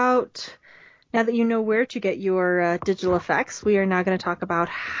talking about, now that you know where to get your digital effects, we are now going to talk about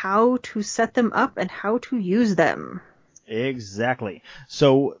how to set them up and how to use them. Exactly.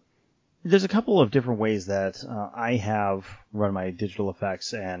 So there's a couple of different ways that I have run my digital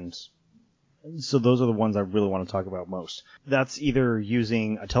effects, and so those are the ones I really want to talk about most. That's either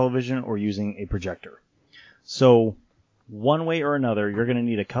using a television or using a projector. So one way or another, you're going to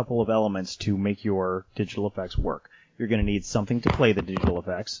need a couple of elements to make your digital effects work. You're going to need something to play the digital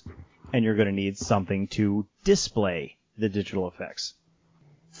effects, and you're going to need something to display the digital effects.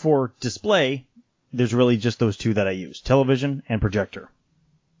 For display, there's really just those two that I use, television and projector.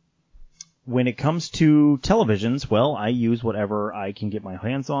 When it comes to televisions, well, I use whatever I can get my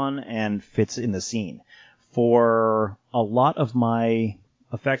hands on and fits in the scene. For a lot of my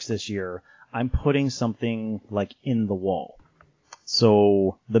effects this year, I'm putting something like in the wall.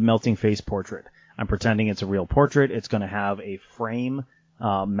 So the melting face portrait. I'm pretending it's a real portrait. It's going to have a frame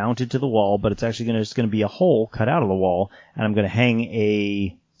mounted to the wall, but it's actually just going to be a hole cut out of the wall, and I'm going to hang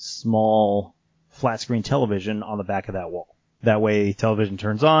a small flat screen television on the back of that wall. That way, television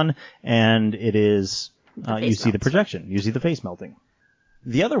turns on, and it is you see the projection. You see the face melting.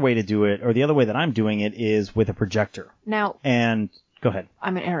 The other way to do it, or the other way that I'm doing it, is with a projector. Now, and go ahead.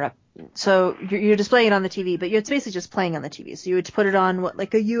 I'm going to interrupt. So you're displaying it on the TV, but it's basically just playing on the TV. So you would put it on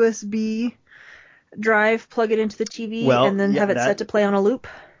like a USB drive, plug it into the TV, and then have it set to play on a loop?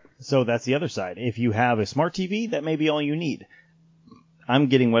 So that's the other side. If you have a smart TV, that may be all you need. I'm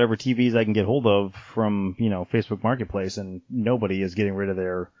getting whatever TVs I can get hold of from, Facebook Marketplace, and nobody is getting rid of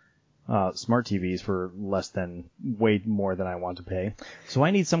their smart TVs for way more than I want to pay. So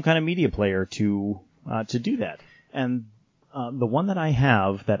I need some kind of media player to do that. And the one that I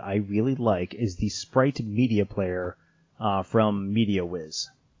have that I really like is the Sprite media player from MediaWiz.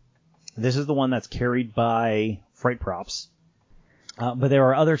 This is the one that's carried by Fright Props, but there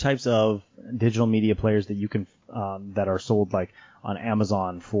are other types of digital media players that you can that are sold like on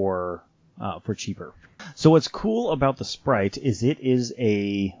Amazon for cheaper. So what's cool about the Sprite is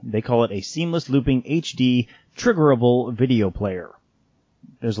they call it a seamless looping HD triggerable video player.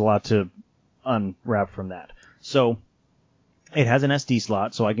 There's a lot to unwrap from that. So it has an SD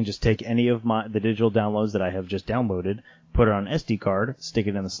slot, so I can just take any of the digital downloads that I have just downloaded, put it on an SD card, stick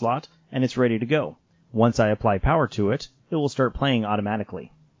it in the slot, and it's ready to go. Once I apply power to it, it will start playing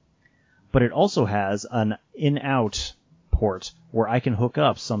automatically. But it also has an in-out port where I can hook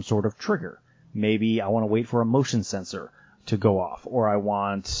up some sort of trigger. Maybe I want to wait for a motion sensor to go off, or I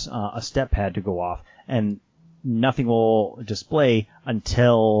want a step pad to go off, and nothing will display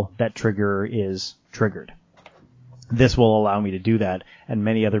until that trigger is triggered. This will allow me to do that, and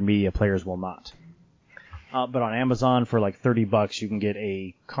many other media players will not. But on Amazon, for like $30, you can get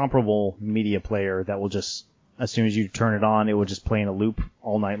a comparable media player that will just, as soon as you turn it on, it will just play in a loop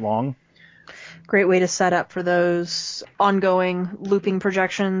all night long. Great way to set up for those ongoing looping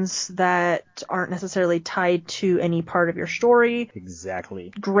projections that aren't necessarily tied to any part of your story.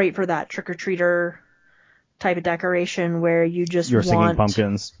 Exactly. Great for that trick-or-treater type of decoration where you're singing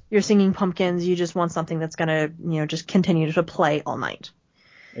pumpkins. You're singing pumpkins. You just want something that's going to, just continue to play all night.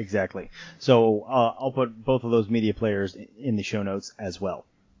 Exactly. So I'll put both of those media players in the show notes as well.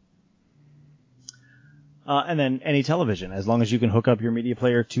 And then any television, as long as you can hook up your media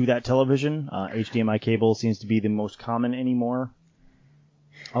player to that television. HDMI cable seems to be the most common anymore.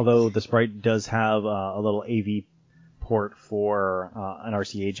 Although the Sprite does have a little AV port for an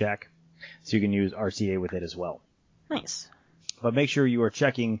RCA jack. So you can use RCA with it as well. Nice. But make sure you are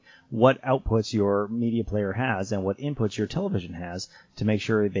checking what outputs your media player has and what inputs your television has to make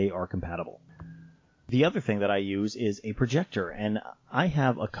sure they are compatible. The other thing that I use is a projector, and I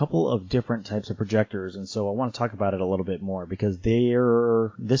have a couple of different types of projectors, and so I want to talk about it a little bit more because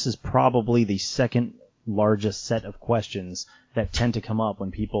this is probably the second largest set of questions that tend to come up when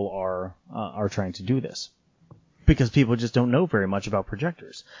people are trying to do this, because people just don't know very much about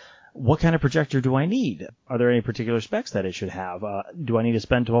projectors. What kind of projector do I need? Are there any particular specs that it should have? Do I need to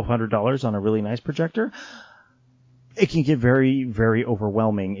spend $1,200 on a really nice projector? It can get very, very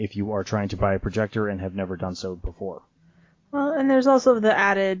overwhelming if you are trying to buy a projector and have never done so before. Well, and there's also the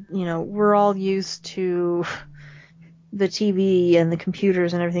added, we're all used to the TV and the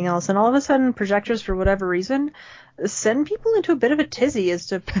computers and everything else, and all of a sudden projectors, for whatever reason, send people into a bit of a tizzy as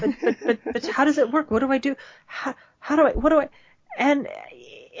to, but how does it work? What do I do? And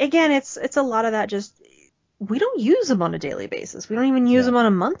again, it's a lot of that just, we don't use them on a daily basis. We don't even use them on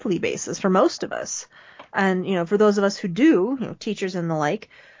a monthly basis for most of us. And, for those of us who do, teachers and the like,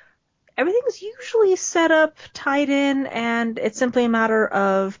 everything's usually set up, tied in, and it's simply a matter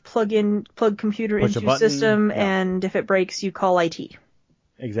of plug computer into system, and if it breaks, you call IT.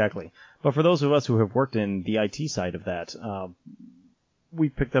 Exactly. But for those of us who have worked in the IT side of that, we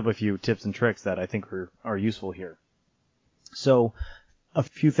picked up a few tips and tricks that I think are useful here. So, a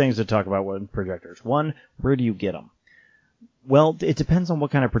few things to talk about with projectors. One, where do you get them? Well, it depends on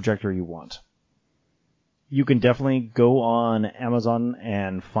what kind of projector you want. You can definitely go on Amazon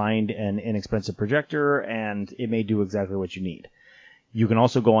and find an inexpensive projector, and it may do exactly what you need. You can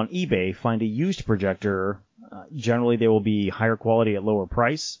also go on eBay, find a used projector. Generally, they will be higher quality at lower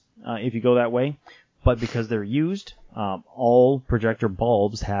price if you go that way. But because they're used, all projector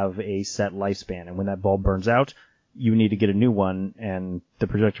bulbs have a set lifespan, and when that bulb burns out, you need to get a new one, and the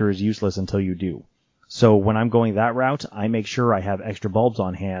projector is useless until you do. So when I'm going that route, I make sure I have extra bulbs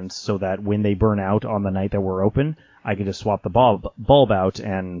on hand so that when they burn out on the night that we're open, I can just swap the bulb out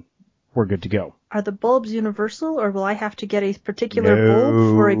and we're good to go. Are the bulbs universal, or will I have to get a particular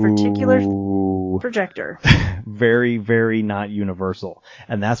bulb for a particular projector? Very, very not universal.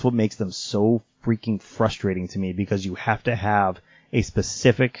 And that's what makes them so freaking frustrating to me, because you have to have a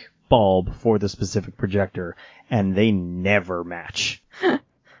specific bulb for the specific projector, and they never match.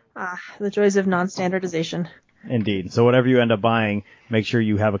 The joys of non-standardization. Indeed. So whatever you end up buying, make sure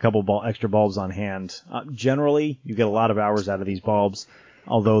you have a couple extra bulbs on hand. Generally, you get a lot of hours out of these bulbs,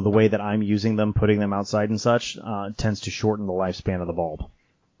 although the way that I'm using them, putting them outside and such, tends to shorten the lifespan of the bulb.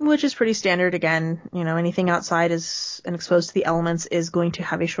 Which is pretty standard. Again, anything outside is and exposed to the elements is going to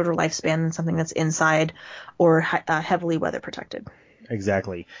have a shorter lifespan than something that's inside or heavily weather protected.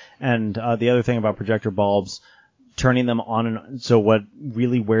 Exactly. And the other thing about projector bulbs, turning them on and so what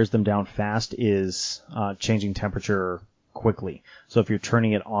really wears them down fast is changing temperature quickly. So if you're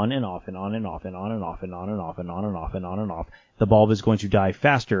turning it on and off and on and off and on and off and on and off and on and off and on and off, the bulb is going to die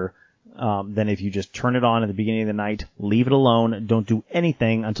faster than if you just turn it on at the beginning of the night, leave it alone, don't do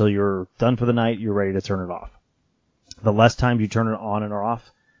anything until you're done for the night, you're ready to turn it off. The less time you turn it on and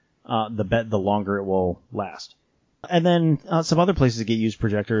off, the longer it will last. And then some other places to get used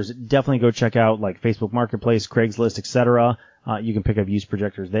projectors, definitely go check out like Facebook Marketplace, Craigslist, etc. You can pick up used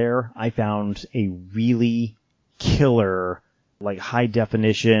projectors there. I found a really killer, like high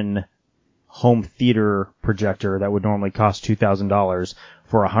definition home theater projector that would normally cost $2,000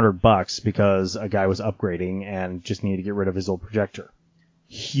 for $100 because a guy was upgrading and just needed to get rid of his old projector.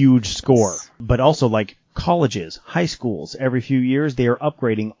 Huge score. But also like colleges, high schools, every few years they are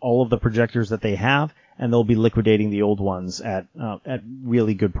upgrading all of the projectors that they have, and they'll be liquidating the old ones at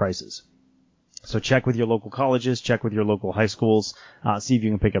really good prices. So check with your local colleges, check with your local high schools, see if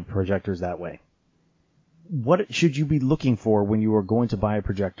you can pick up projectors that way. What should you be looking for when you are going to buy a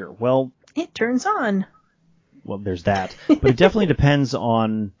projector? Well, it turns on. Well, there's that. But it definitely depends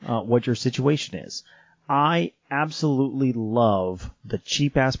on what your situation is. I absolutely love the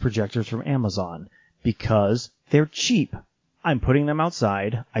cheap-ass projectors from Amazon because they're cheap. I'm putting them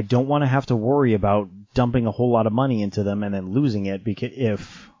outside. I don't want to have to worry about dumping a whole lot of money into them and then losing it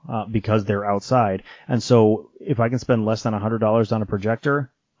because they're outside. And so if I can spend less than $100 on a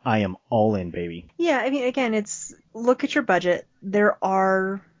projector, I am all in, baby. Yeah, I mean, again, it's look at your budget. There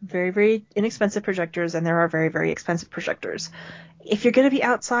are very, very inexpensive projectors and there are very, very expensive projectors. If you're going to be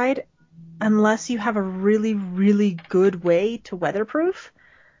outside, unless you have a really, really good way to weatherproof,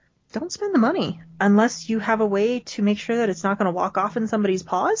 don't spend the money. Unless you have a way to make sure that it's not going to walk off in somebody's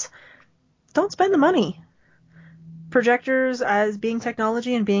paws, don't spend the money. Projectors, as being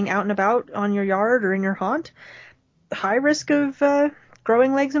technology and being out and about on your yard or in your haunt, high risk of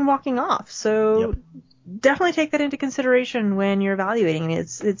growing legs and walking off. So Definitely take that into consideration when you're evaluating.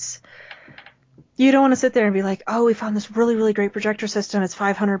 It's you don't want to sit there and be like, oh, we found this really, really great projector system. It's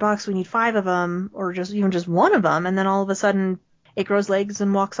 $500. We need 5 of them, or just even just 1 of them, and then all of a sudden it grows legs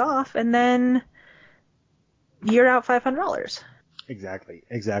and walks off, and then you're out $500.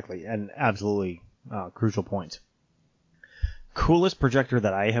 Exactly, and absolutely crucial point. Coolest projector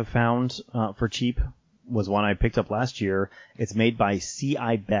that I have found for cheap was one I picked up last year. It's made by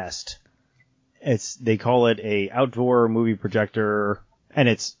CI Best. They call it a outdoor movie projector, and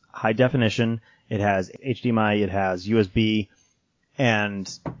it's high definition. It has HDMI, it has USB, and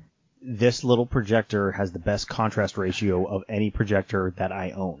this little projector has the best contrast ratio of any projector that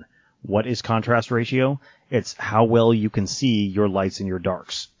I own. What is contrast ratio? It's how well you can see your lights and your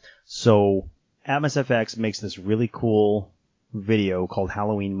darks. So Atmos FX makes this really cool video called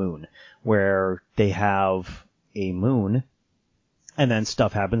Halloween Moon, where they have a moon and then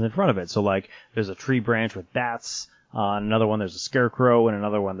stuff happens in front of it. So like there's a tree branch with bats, another one there's a scarecrow, and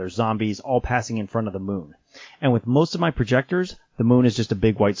another one there's zombies, all passing in front of the moon. And with most of my projectors, the moon is just a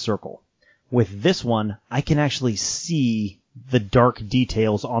big white circle. With this one, I can actually see the dark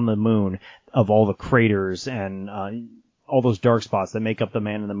details on the moon of all the craters and all those dark spots that make up the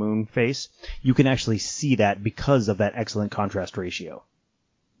man in the moon face. You can actually see that because of that excellent contrast ratio.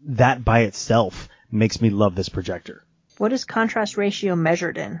 That by itself makes me love this projector. What is contrast ratio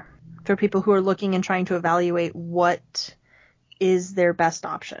measured in? For people who are looking and trying to evaluate what is their best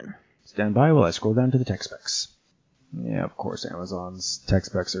option. Stand by while I scroll down to the tech specs. Yeah, of course, Amazon's tech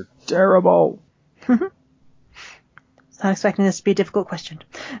specs are terrible. I was not expecting this to be a difficult question.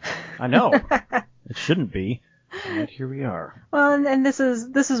 I know. It shouldn't be. But here we are. Well, and this is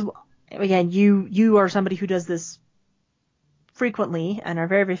again, you are somebody who does this frequently and are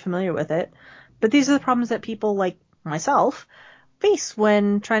very, very familiar with it. But these are the problems that people like myself face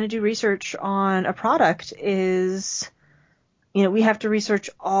when trying to do research on a product is, we have to research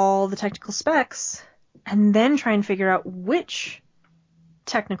all the technical specs and then try and figure out which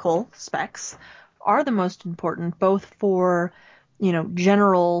technical specs are the most important, both for,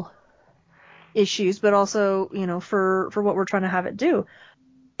 general issues, but also, for what we're trying to have it do.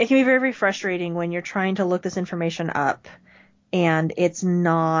 It can be very, very frustrating when you're trying to look this information up and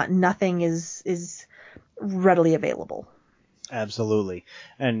nothing is readily available. Absolutely.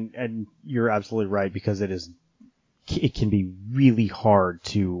 And you're absolutely right, because it can be really hard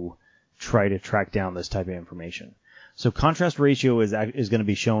to try to track down this type of information. So contrast ratio is going to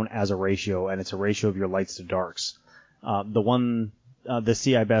be shown as a ratio, and it's a ratio of your lights to darks. The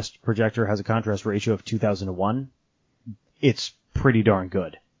CI Best projector has a contrast ratio of 2001. It's pretty darn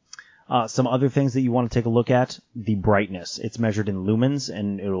good. Some other things that you want to take a look at, the brightness. It's measured in lumens,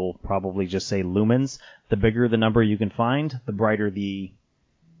 and it'll probably just say lumens. The bigger the number you can find, the brighter the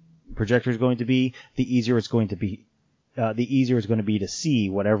projector is going to be, the easier it's going to be to see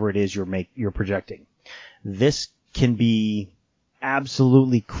whatever it is you're projecting. This can be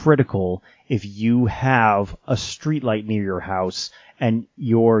absolutely critical if you have a street light near your house and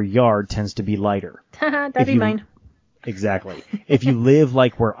your yard tends to be lighter. That'd be mine. Exactly. If you live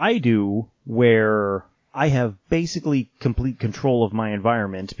like where I do, where I have basically complete control of my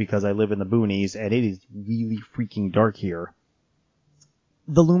environment because I live in the boonies and it is really freaking dark here,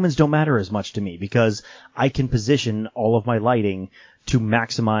 the lumens don't matter as much to me because I can position all of my lighting to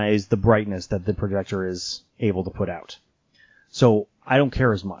maximize the brightness that the projector is able to put out. So I don't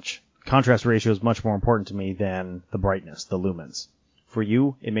care as much. Contrast ratio is much more important to me than the brightness, the lumens. For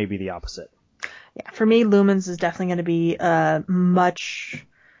you, it may be the opposite. Yeah, for me, lumens is definitely going to be much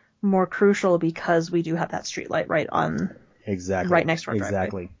more crucial because we do have that street light right next to our driveway.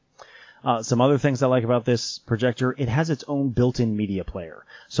 Exactly. Some other things I like about this projector, it has its own built-in media player.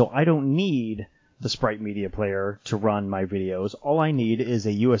 So I don't need the Sprite media player to run my videos. All I need is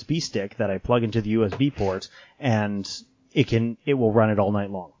a USB stick that I plug into the USB port, and it will run it all night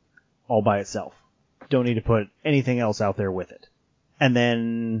long, all by itself. Don't need to put anything else out there with it. And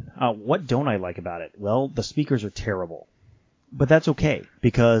then, what don't I like about it? Well, the speakers are terrible. But that's okay,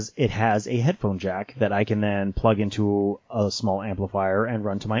 because it has a headphone jack that I can then plug into a small amplifier and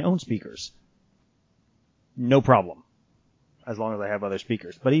run to my own speakers. No problem, as long as I have other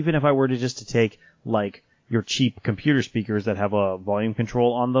speakers. But even if I were to take, like, your cheap computer speakers that have a volume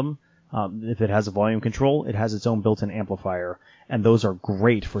control on them, if it has a volume control, it has its own built-in amplifier, and those are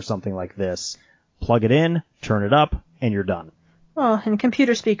great for something like this. Plug it in, turn it up, and you're done. Well, and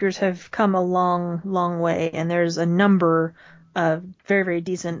computer speakers have come a long, long way, and there's a number of very, very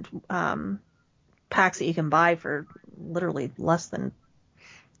decent packs that you can buy for literally less than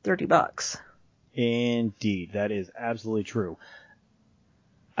 $30. Indeed, that is absolutely true.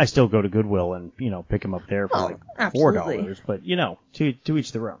 I still go to Goodwill and, pick them up there for $4, but, to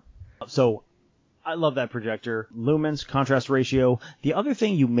each their own. So, I love that projector. Lumens, contrast ratio. The other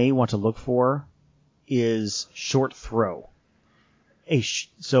thing you may want to look for is short throw.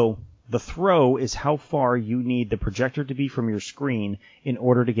 So the throw is how far you need the projector to be from your screen in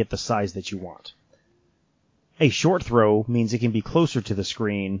order to get the size that you want. A short throw means it can be closer to the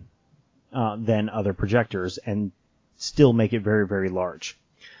screen than other projectors and still make it very, very large.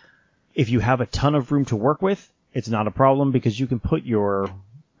 If you have a ton of room to work with, it's not a problem because you can put your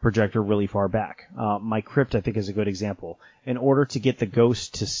projector really far back. My Crypt, I think, is a good example. In order to get the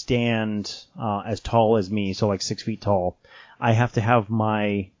Ghost to stand as tall as me, so like 6 feet tall, I have to have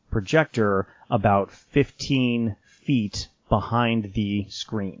my projector about 15 feet behind the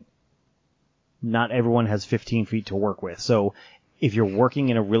screen. Not everyone has 15 feet to work with. So if you're working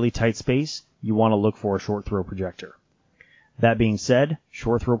in a really tight space, you want to look for a short throw projector. That being said,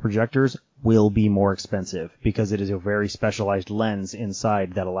 short throw projectors will be more expensive because it is a very specialized lens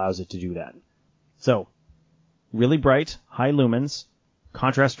inside that allows it to do that. So, really bright, high lumens,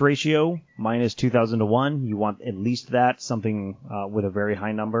 contrast ratio, minus 2000:1. You want at least that, something with a very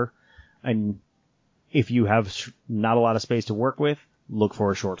high number. And if you have not a lot of space to work with, look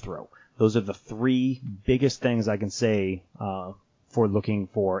for a short throw. Those are the three biggest things I can say for looking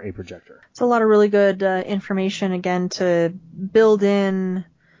for a projector. It's a lot of really good information, again, to build in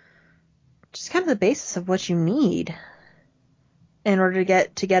just kind of the basis of what you need in order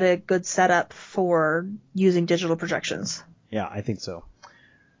to get a good setup for using digital projections. Yeah, I think so.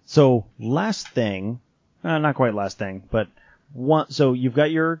 So last thing, not quite last thing, but so you've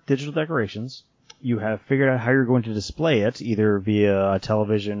got your digital decorations. You have figured out how you're going to display it, either via a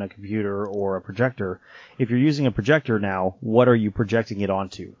television, a computer, or a projector. If you're using a projector now, what are you projecting it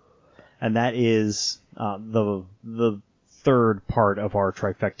onto? And that is the third part of our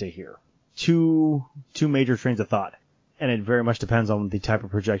trifecta here. Two major trains of thought, and it very much depends on the type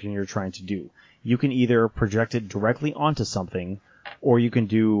of projection you're trying to do. You can either project it directly onto something, or you can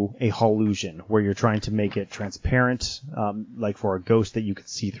do a hallusion, where you're trying to make it transparent, like for a ghost that you can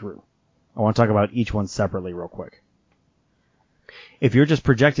see through. I want to talk about each one separately real quick. If you're just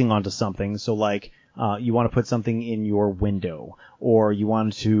projecting onto something, so like you want to put something in your window, or you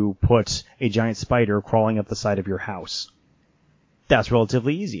want to put a giant spider crawling up the side of your house, that's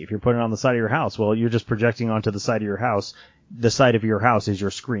relatively easy. If you're putting it on the side of your house, well, you're just projecting onto the side of your house. The side of your house is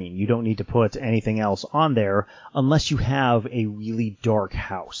your screen. You don't need to put anything else on there unless you have a really dark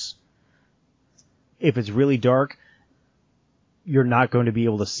house. If it's really dark, you're not going to be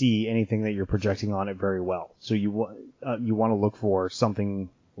able to see anything that you're projecting on it very well. So you want to look for something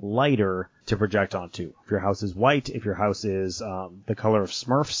lighter to project onto. If your house is white, if your house is the color of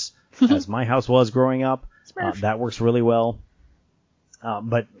Smurfs, as my house was growing up, that works really well.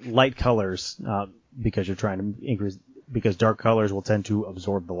 But light colors, because you're trying to increase, because dark colors will tend to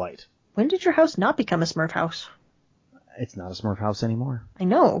absorb the light. When did your house not become a Smurf house? It's not a Smurf house anymore. I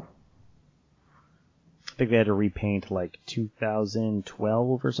know. I think they had to repaint like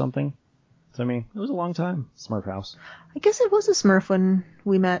 2012 or something. So, I mean, it was a long time, Smurf house. I guess it was a Smurf when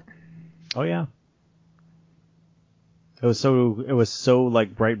we met. Oh, yeah. It was so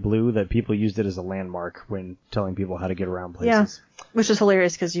like bright blue that people used it as a landmark when telling people how to get around places. Yeah, which is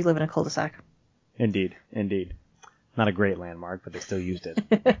hilarious because you live in a cul-de-sac. Indeed. Not a great landmark, but they still used it.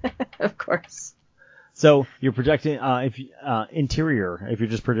 Of course. So you're projecting, interior, if you're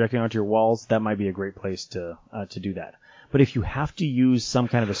just projecting onto your walls, that might be a great place to do that. But if you have to use some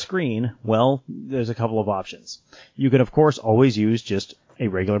kind of a screen, well, there's a couple of options. You can, of course, always use just a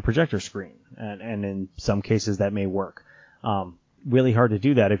regular projector screen. And in some cases that may work. Really hard to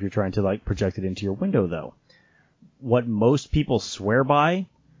do that if you're trying to like project it into your window though. What most people swear by,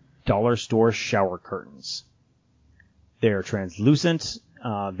 dollar store shower curtains. They're translucent,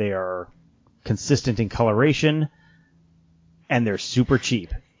 they are consistent in coloration, and they're super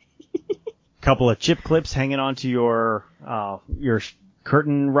cheap. Couple of chip clips hanging onto your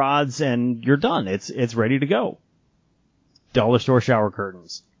curtain rods, and you're done. It's ready to go. Dollar store shower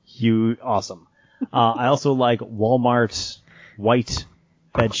curtains, awesome. I also like Walmart white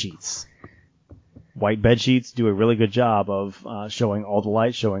bed sheets. White bed sheets do a really good job of showing all the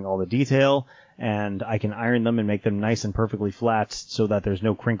light, showing all the detail. And I can iron them and make them nice and perfectly flat so that there's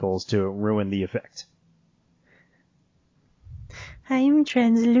no crinkles to ruin the effect. I'm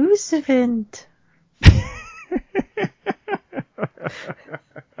translucent.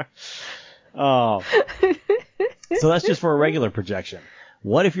 Oh. So that's just for a regular projection.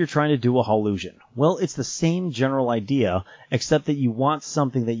 What if you're trying to do a hallusion? Well, it's the same general idea, except that you want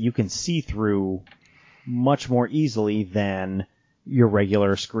something that you can see through much more easily than your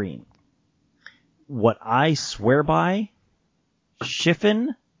regular screen. What I swear by,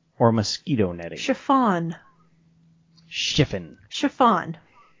 chiffon or mosquito netting? Chiffon. Chiffon. Chiffon.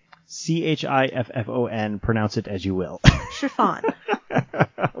 Chiffon, pronounce it as you will. Chiffon.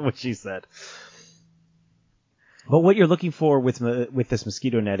 What she said. But what you're looking for with this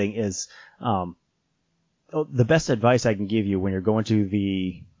mosquito netting is, the best advice I can give you when you're going to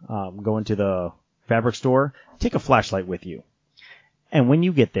the fabric store, take a flashlight with you. And when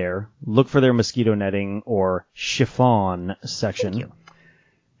you get there, look for their mosquito netting or chiffon section. Thank you.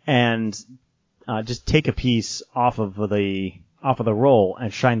 And just take a piece off of the roll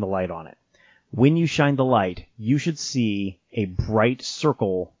and shine the light on it. When you shine the light, you should see a bright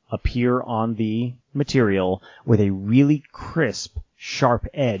circle appear on the material with a really crisp, sharp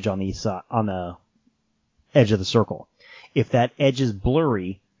edge on the edge of the circle. If that edge is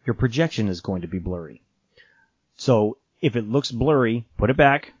blurry, your projection is going to be blurry. So if it looks blurry, put it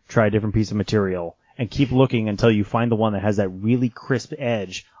back, try a different piece of material, and keep looking until you find the one that has that really crisp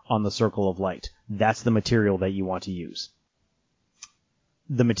edge on the circle of light. That's the material that you want to use.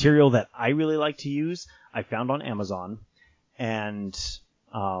 The material that I really like to use, I found on Amazon, and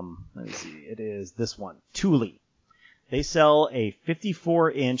let me see, it is this one, Thule. They sell a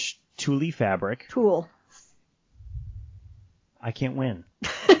 54-inch Thule fabric. Tool. I can't win.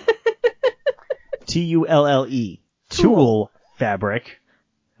 Tulle. Tool fabric.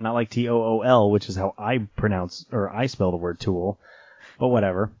 Not like Tool, which is how I spell the word tool. But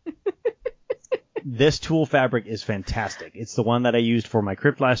whatever. This Thule fabric is fantastic. It's the one that I used for my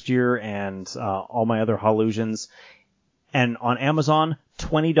crypt last year and all my other hallusions. And on Amazon,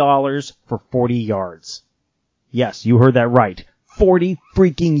 $20 for 40 yards. Yes, you heard that right. 40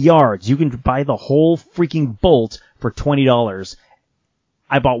 freaking yards. You can buy the whole freaking bolt for $20.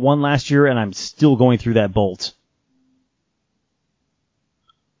 I bought one last year and I'm still going through that bolt.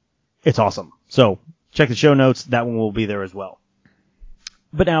 It's awesome. So check the show notes. That one will be there as well.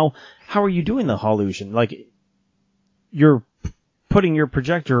 But now, how are you doing the hallusion? Like, you're putting your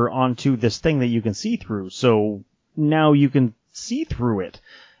projector onto this thing that you can see through. So now you can see through it.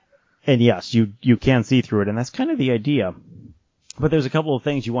 And yes, you can see through it, and that's kind of the idea. But there's a couple of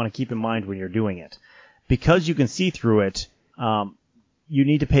things you want to keep in mind when you're doing it. Because you can see through it, you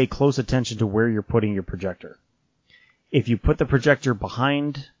need to pay close attention to where you're putting your projector. If you put the projector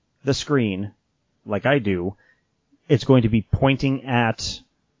behind the screen, like I do, it's going to be pointing at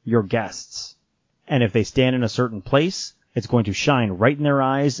your guests. And if they stand in a certain place, it's going to shine right in their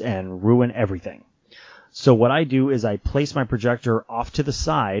eyes and ruin everything. So what I do is I place my projector off to the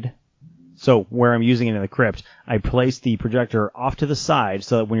side. So where I'm using it in the crypt, I place the projector off to the side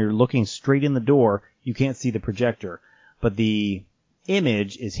so that when you're looking straight in the door, you can't see the projector. But the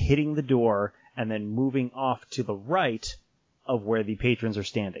image is hitting the door and then moving off to the right of where the patrons are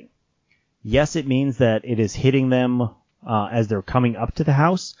standing. Yes, it means that it is hitting them as they're coming up to the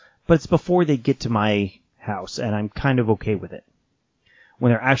house, but it's before they get to my house, and I'm kind of okay with it.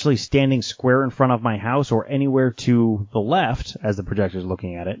 When they're actually standing square in front of my house or anywhere to the left, as the projector is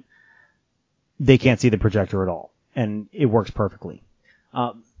looking at it, they can't see the projector at all, and it works perfectly.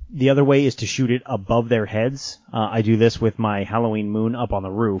 The other way is to shoot it above their heads. I do this with my Halloween moon up on the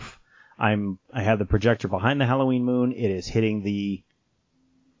roof. I have the projector behind the Halloween moon. It is hitting the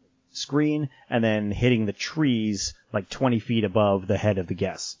screen and then hitting the trees like 20 feet above the head of the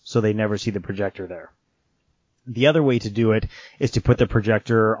guests, so they never see the projector there. The other way to do it is to put the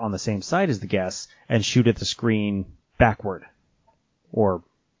projector on the same side as the guests and shoot at the screen backward.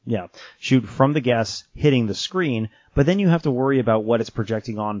 Shoot from the guests hitting the screen, but then you have to worry about what it's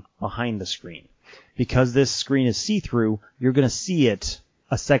projecting on behind the screen. Because this screen is see-through, you're going to see it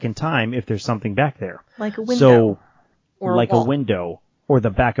a second time if there's something back there. Like a window. A window or the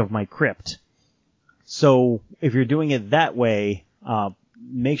back of my crypt. So if you're doing it that way,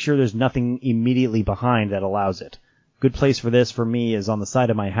 make sure there's nothing immediately behind that allows it. Good place for this for me is on the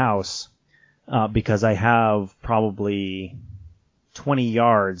side of my house, because I have probably 20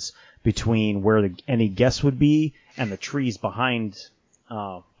 yards between where any guests would be and the trees behind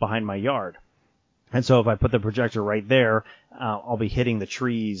my yard. And so if I put the projector right there, I'll be hitting the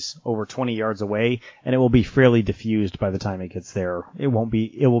trees over 20 yards away, and it will be fairly diffused by the time it gets there. It will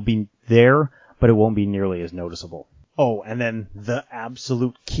be there, but it won't be nearly as noticeable. Oh, and then the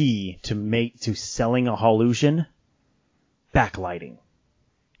absolute key to selling a Hallution, backlighting.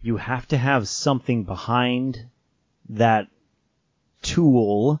 You have to have something behind that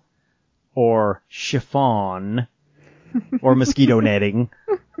tulle or chiffon or mosquito netting,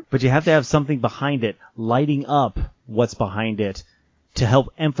 but you have to have something behind it, lighting up what's behind it to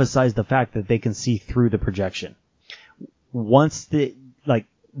help emphasize the fact that they can see through the projection.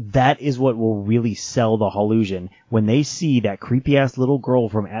 That is what will really sell the Hallution. When they see that creepy-ass little girl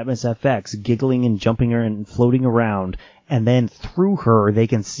from Atmos FX giggling and jumping and floating around, and then through her they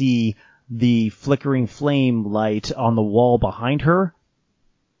can see the flickering flame light on the wall behind her,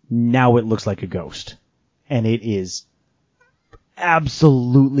 now it looks like a ghost. And it is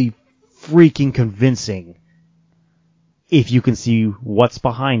absolutely freaking convincing if you can see what's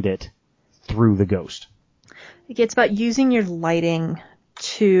behind it through the ghost. It's about using your lighting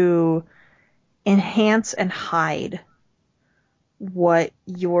to enhance and hide what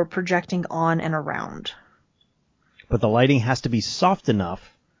you're projecting on and around. But the lighting has to be soft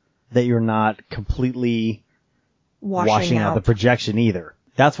enough that you're not completely washing out the projection either.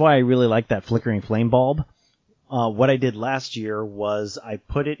 That's why I really like that flickering flame bulb. What I did last year was I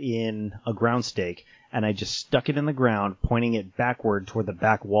put it in a ground stake and I just stuck it in the ground, pointing it backward toward the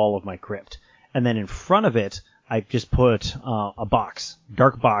back wall of my crypt. And then in front of it, I just put a box,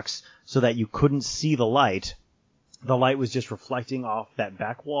 dark box, so that you couldn't see the light. The light was just reflecting off that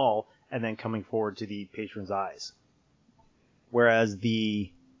back wall and then coming forward to the patron's eyes. Whereas the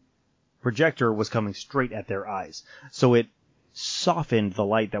projector was coming straight at their eyes. So it softened the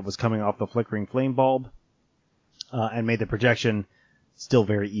light that was coming off the flickering flame bulb and made the projection still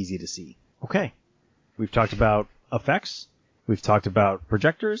very easy to see. Okay. We've talked about effects. We've talked about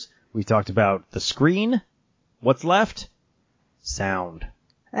projectors. We've talked about the screen. What's left? Sound.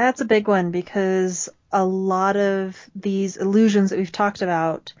 That's a big one because a lot of these illusions that we've talked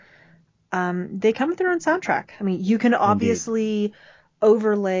about, they come with their own soundtrack. I mean, you can obviously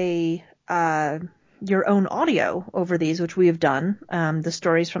overlay your own audio over these, which we have done, the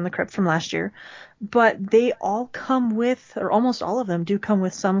stories from the crypt from last year, but they all come with, or almost all of them do come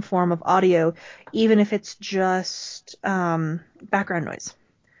with some form of audio, even if it's just background noise.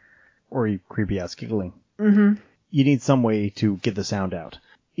 Or you creepy-ass giggling. Mm-hmm. You need some way to get the sound out.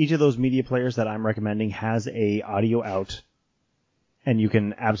 Each of those media players that I'm recommending has a audio out, and you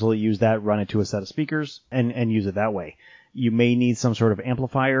can absolutely use that, run it to a set of speakers, and use it that way. You may need some sort of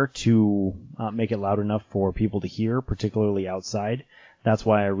amplifier to make it loud enough for people to hear, particularly outside. That's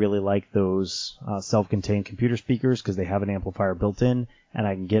why I really like those self-contained computer speakers, because they have an amplifier built in, and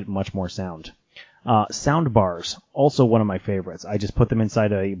I can get much more sound. Sound bars, also one of my favorites. I just put them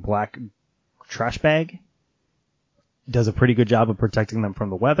inside a black trash bag. Does a pretty good job of protecting them from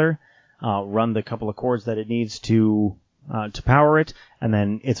the weather. Run the couple of cords that it needs to power it, and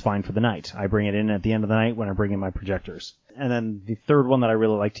then it's fine for the night. I bring it in at the end of the night when I bring in my projectors. And then the third one that I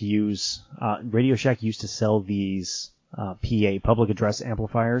really like to use, Radio Shack used to sell these PA, public address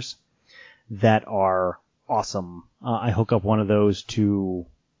amplifiers, that are awesome. I hook up one of those to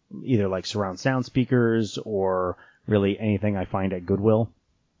either like surround sound speakers or really anything I find at Goodwill.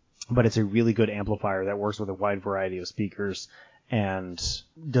 But it's a really good amplifier that works with a wide variety of speakers and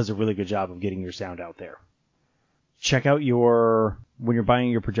does a really good job of getting your sound out there. Check out when you're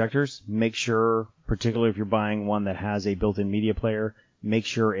buying your projectors, make sure, particularly if you're buying one that has a built-in media player, make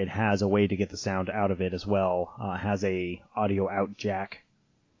sure it has a way to get the sound out of it as well. Has a audio out jack.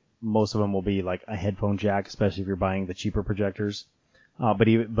 Most of them will be like a headphone jack, especially if you're buying the cheaper projectors. But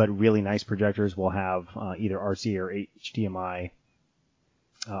really nice projectors will have either RCA or HDMI,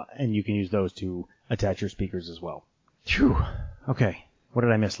 and you can use those to attach your speakers as well. Phew. Okay, what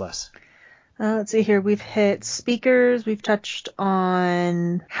did I miss, Les? Let's see here. We've hit speakers. We've touched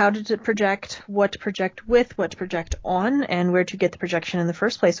on how to project, what to project with, what to project on, and where to get the projection in the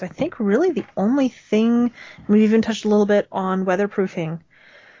first place. So I think really the only thing, we've even touched a little bit on weatherproofing.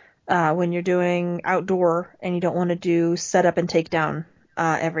 When you're doing outdoor and you don't want to do setup and takedown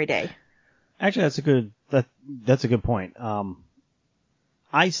every day. Actually, that's a good point.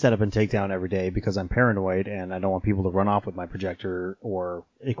 I set up and take down every day because I'm paranoid and I don't want people to run off with my projector or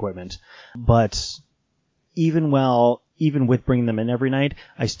equipment. But even with bringing them in every night,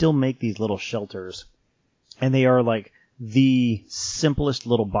 I still make these little shelters, and they are like the simplest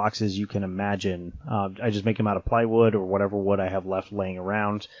little boxes you can imagine. I just make them out of plywood or whatever wood I have left laying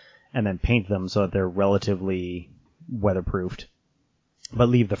around, and then paint them so that they're relatively weatherproofed, but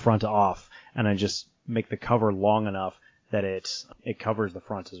leave the front off, and I just make the cover long enough that it covers the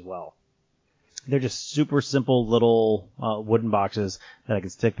front as well. They're just super simple little wooden boxes that I can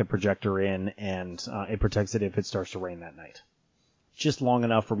stick the projector in, and it protects it if it starts to rain that night. Just long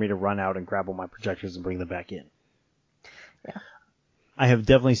enough for me to run out and grab all my projectors and bring them back in. Yeah. I have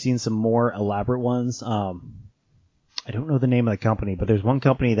definitely seen some more elaborate ones. I don't know the name of the company, but there's one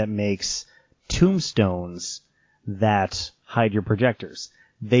company that makes tombstones that hide your projectors.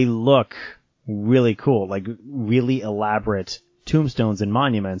 They look really cool, like really elaborate tombstones and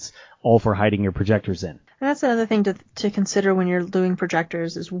monuments, all for hiding your projectors in. And that's another thing to consider when you're doing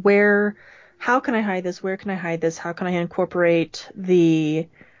projectors is how can I hide this? Where can I hide this? How can I incorporate the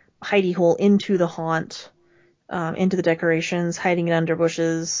hidey hole into the haunt, into the decorations, hiding it under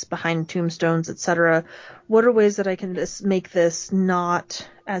bushes, behind tombstones, etc. What are ways that I can just make this not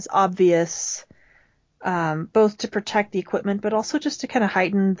as obvious, both to protect the equipment, but also just to kind of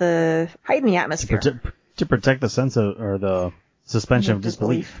heighten the atmosphere. To protect the sense of, or the suspension of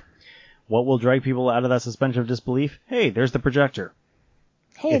disbelief. What will drag people out of that suspension of disbelief? Hey, there's the projector.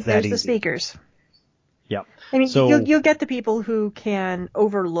 Hey, there's the speakers. Yep. I mean, you'll get the people who can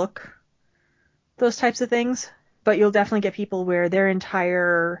overlook those types of things, but you'll definitely get people where their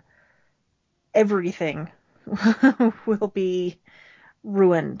entire everything will be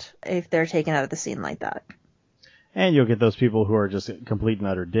ruined if they're taken out of the scene like that. And you'll get those people who are just complete and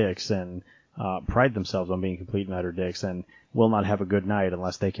utter dicks and pride themselves on being complete and utter dicks and will not have a good night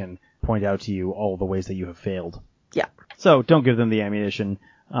unless they can point out to you all the ways that you have failed. Yeah. So don't give them the ammunition.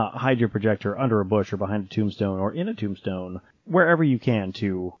 Hide your projector under a bush or behind a tombstone or in a tombstone, wherever you can,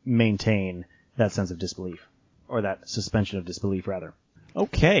 to maintain that sense of disbelief. Or that suspension of disbelief, rather.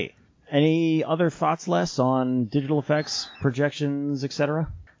 Okay. Any other thoughts, Les, on digital effects, projections,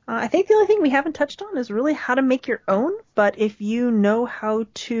 etc.? I think the only thing we haven't touched on is really how to make your own, but if you know how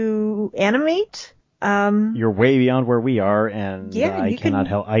to animate... You're way beyond where we are, and I cannot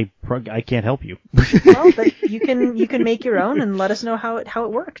help. I can't help you. Well, but you can make your own and let us know how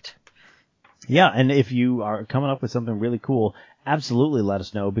it worked. Yeah, and if you are coming up with something really cool, absolutely let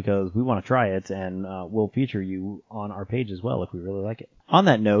us know, because we want to try it, and we'll feature you on our page as well if we really like it. On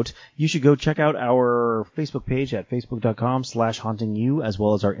that note, you should go check out our Facebook page at facebook.com/hauntingyou, as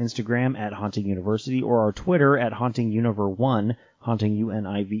well as our Instagram at Haunting University, or our Twitter at HauntingUniver1, Haunting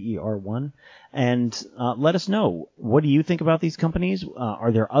UNIVER1, and let us know, what do you think about these companies?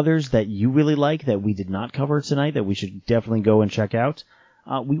 Are there others that you really like that we did not cover tonight that we should definitely go and check out?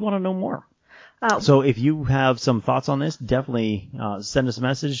 We want to know more. So if you have some thoughts on this, definitely send us a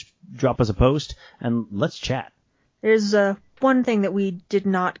message, drop us a post, and let's chat. There's one thing that we did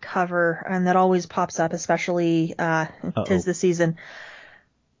not cover, and that always pops up, especially 'tis the season.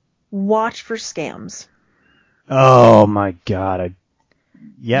 Watch for scams. Oh my God!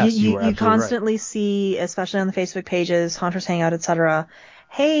 Yes, you were absolutely constantly right. see, especially on the Facebook pages, Haunters Hangout, etc.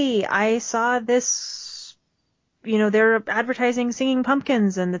 Hey, I saw this. They're advertising singing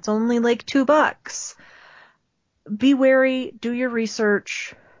pumpkins, and it's only like $2. Be wary. Do your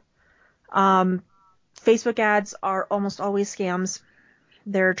research. Facebook ads are almost always scams.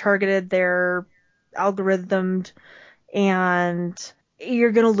 They're targeted, they're algorithmed, and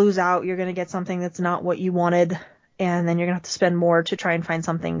you're going to lose out. You're going to get something that's not what you wanted, and then you're going to have to spend more to try and find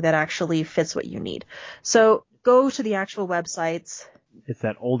something that actually fits what you need. So go to the actual websites. It's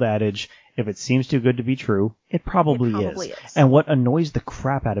that old adage, if it seems too good to be true, it probably is. And what annoys the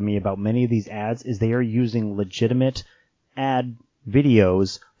crap out of me about many of these ads is they are using legitimate ad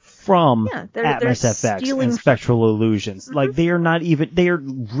videos from Atmos FX and Spectral Illusions. Mm-hmm. Like, they are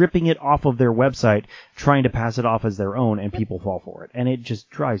ripping it off of their website, trying to pass it off as their own, and people fall for it. And it just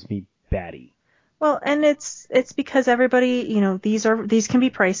drives me batty. Well, and it's because everybody, these can be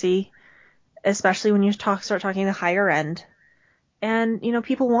pricey, especially when you start talking the higher end. And,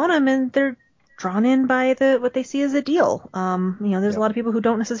 people want them, and they're drawn in by what they see as a deal. There's a lot of people who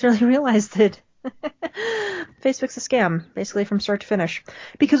don't necessarily realize that Facebook's a scam, basically from start to finish,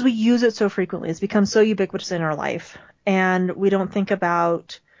 because we use it so frequently. It's become so ubiquitous in our life, and we don't think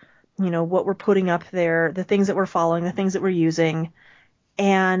about, what we're putting up there, the things that we're following, the things that we're using,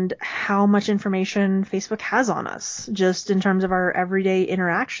 and how much information Facebook has on us, just in terms of our everyday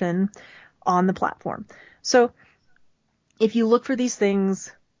interaction on the platform. So if you look for these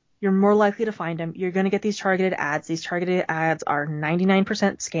things, you're more likely to find them. You're going to get these targeted ads. These targeted ads are 99%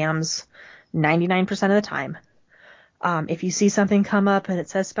 scams, 99% of the time. If you see something come up and it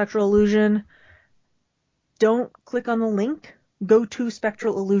says Spectral Illusion, don't click on the link. Go to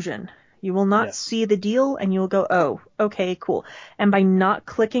Spectral Illusion. You will not see the deal, and you'll go, oh, okay, cool. And by not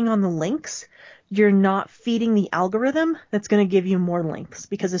clicking on the links, you're not feeding the algorithm that's going to give you more links.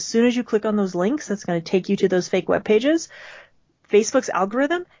 Because as soon as you click on those links, that's going to take you to those fake web pages. Facebook's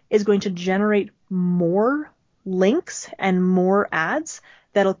algorithm is going to generate more links and more ads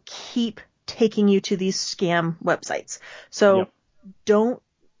that'll keep taking you to these scam websites. So don't,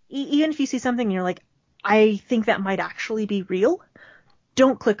 even if you see something and you're like, I think that might actually be real,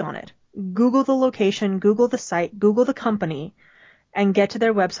 don't click on it. Google the location, Google the site, Google the company, and get to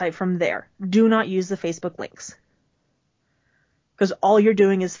their website from there. Do not use the Facebook links, because all you're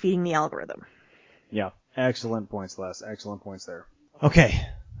doing is feeding the algorithm. Yeah, excellent points, Les. Excellent points there. Okay,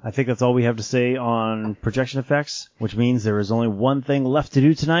 I think that's all we have to say on projection effects, which means there is only one thing left to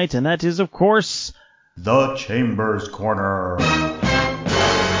do tonight, and that is, of course, The Chambers Corner.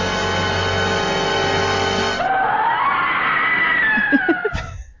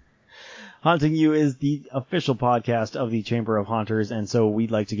 Haunting You is the official podcast of the Chamber of Haunters, and so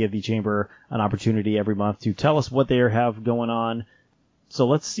we'd like to give the Chamber an opportunity every month to tell us what they have going on. So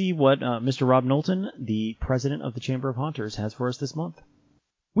let's see what Mr. Rob Knowlton, the president of the Chamber of Haunters, has for us this month.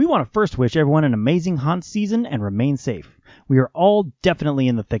 We want to first wish everyone an amazing haunt season and remain safe. We are all definitely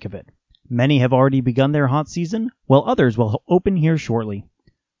in the thick of it. Many have already begun their haunt season, while others will open here shortly.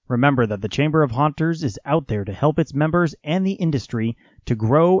 Remember that the Chamber of Haunters is out there to help its members and the industry to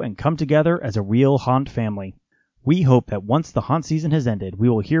grow and come together as a real haunt family. We hope that once the haunt season has ended, we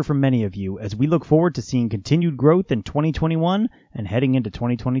will hear from many of you as we look forward to seeing continued growth in 2021 and heading into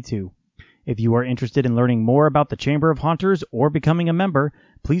 2022. If you are interested in learning more about the Chamber of Haunters or becoming a member,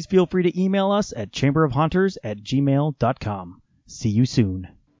 please feel free to email us at chamberofhaunters@gmail.com. See you soon.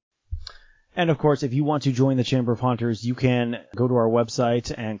 And of course, if you want to join the Chamber of Haunters, you can go to our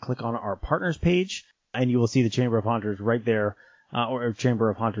website and click on our partners page, and you will see the Chamber of Haunters right there, or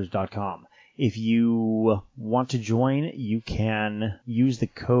chamberofhaunters.com. If you want to join, you can use the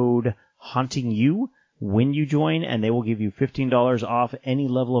code HauntingYou when you join, and they will give you $15 off any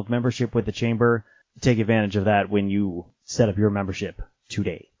level of membership with the Chamber. Take advantage of that when you set up your membership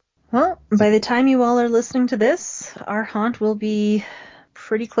today. Well, by the time you all are listening to this, our haunt will be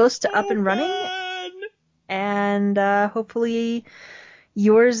pretty close to up and running, and hopefully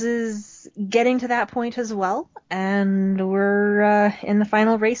yours is getting to that point as well, and we're in the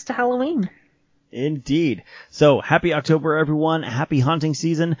final race to Halloween. Indeed. So, happy October, everyone. Happy haunting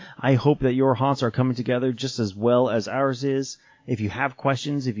season. I hope that your haunts are coming together just as well as ours is. If you have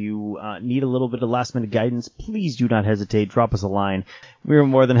questions, if you need a little bit of last-minute guidance, please do not hesitate. Drop us a line. We're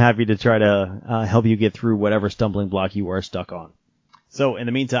more than happy to try to help you get through whatever stumbling block you are stuck on. So, in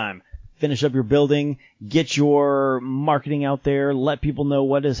the meantime, finish up your building, get your marketing out there, let people know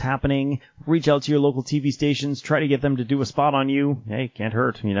what is happening, reach out to your local TV stations, try to get them to do a spot on you. Hey, can't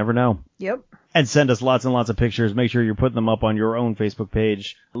hurt. You never know. Yep. And send us lots and lots of pictures. Make sure you're putting them up on your own Facebook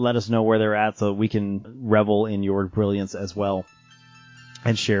page. Let us know where they're at so we can revel in your brilliance as well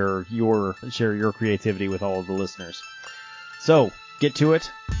and share your creativity with all of the listeners. So, get to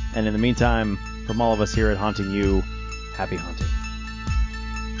it. And in the meantime, from all of us here at Haunting You, happy haunting.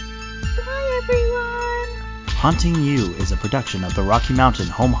 Bye, everyone. Haunting You is a production of the Rocky Mountain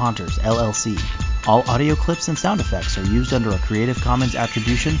Home Haunters, LLC. All audio clips and sound effects are used under a Creative Commons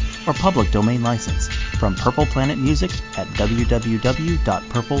Attribution or Public Domain license from Purple Planet Music at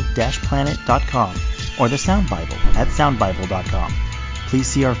www.purple-planet.com or the Sound Bible at soundbible.com. Please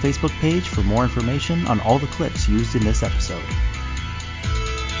see our Facebook page for more information on all the clips used in this episode.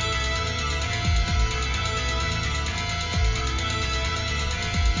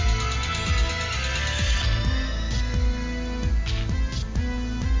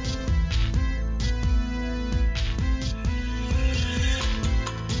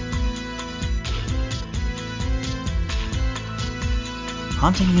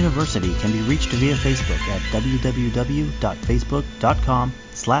 Haunting University can be reached via Facebook at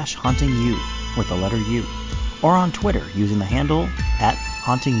www.facebook.com/hauntingu with the letter U, or on Twitter using the handle at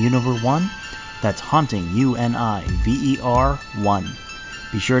HauntingUniver1. That's Haunting UNIVER1.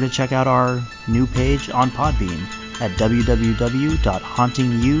 Be sure to check out our new page on Podbean at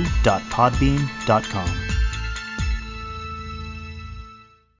www.hauntingu.podbean.com.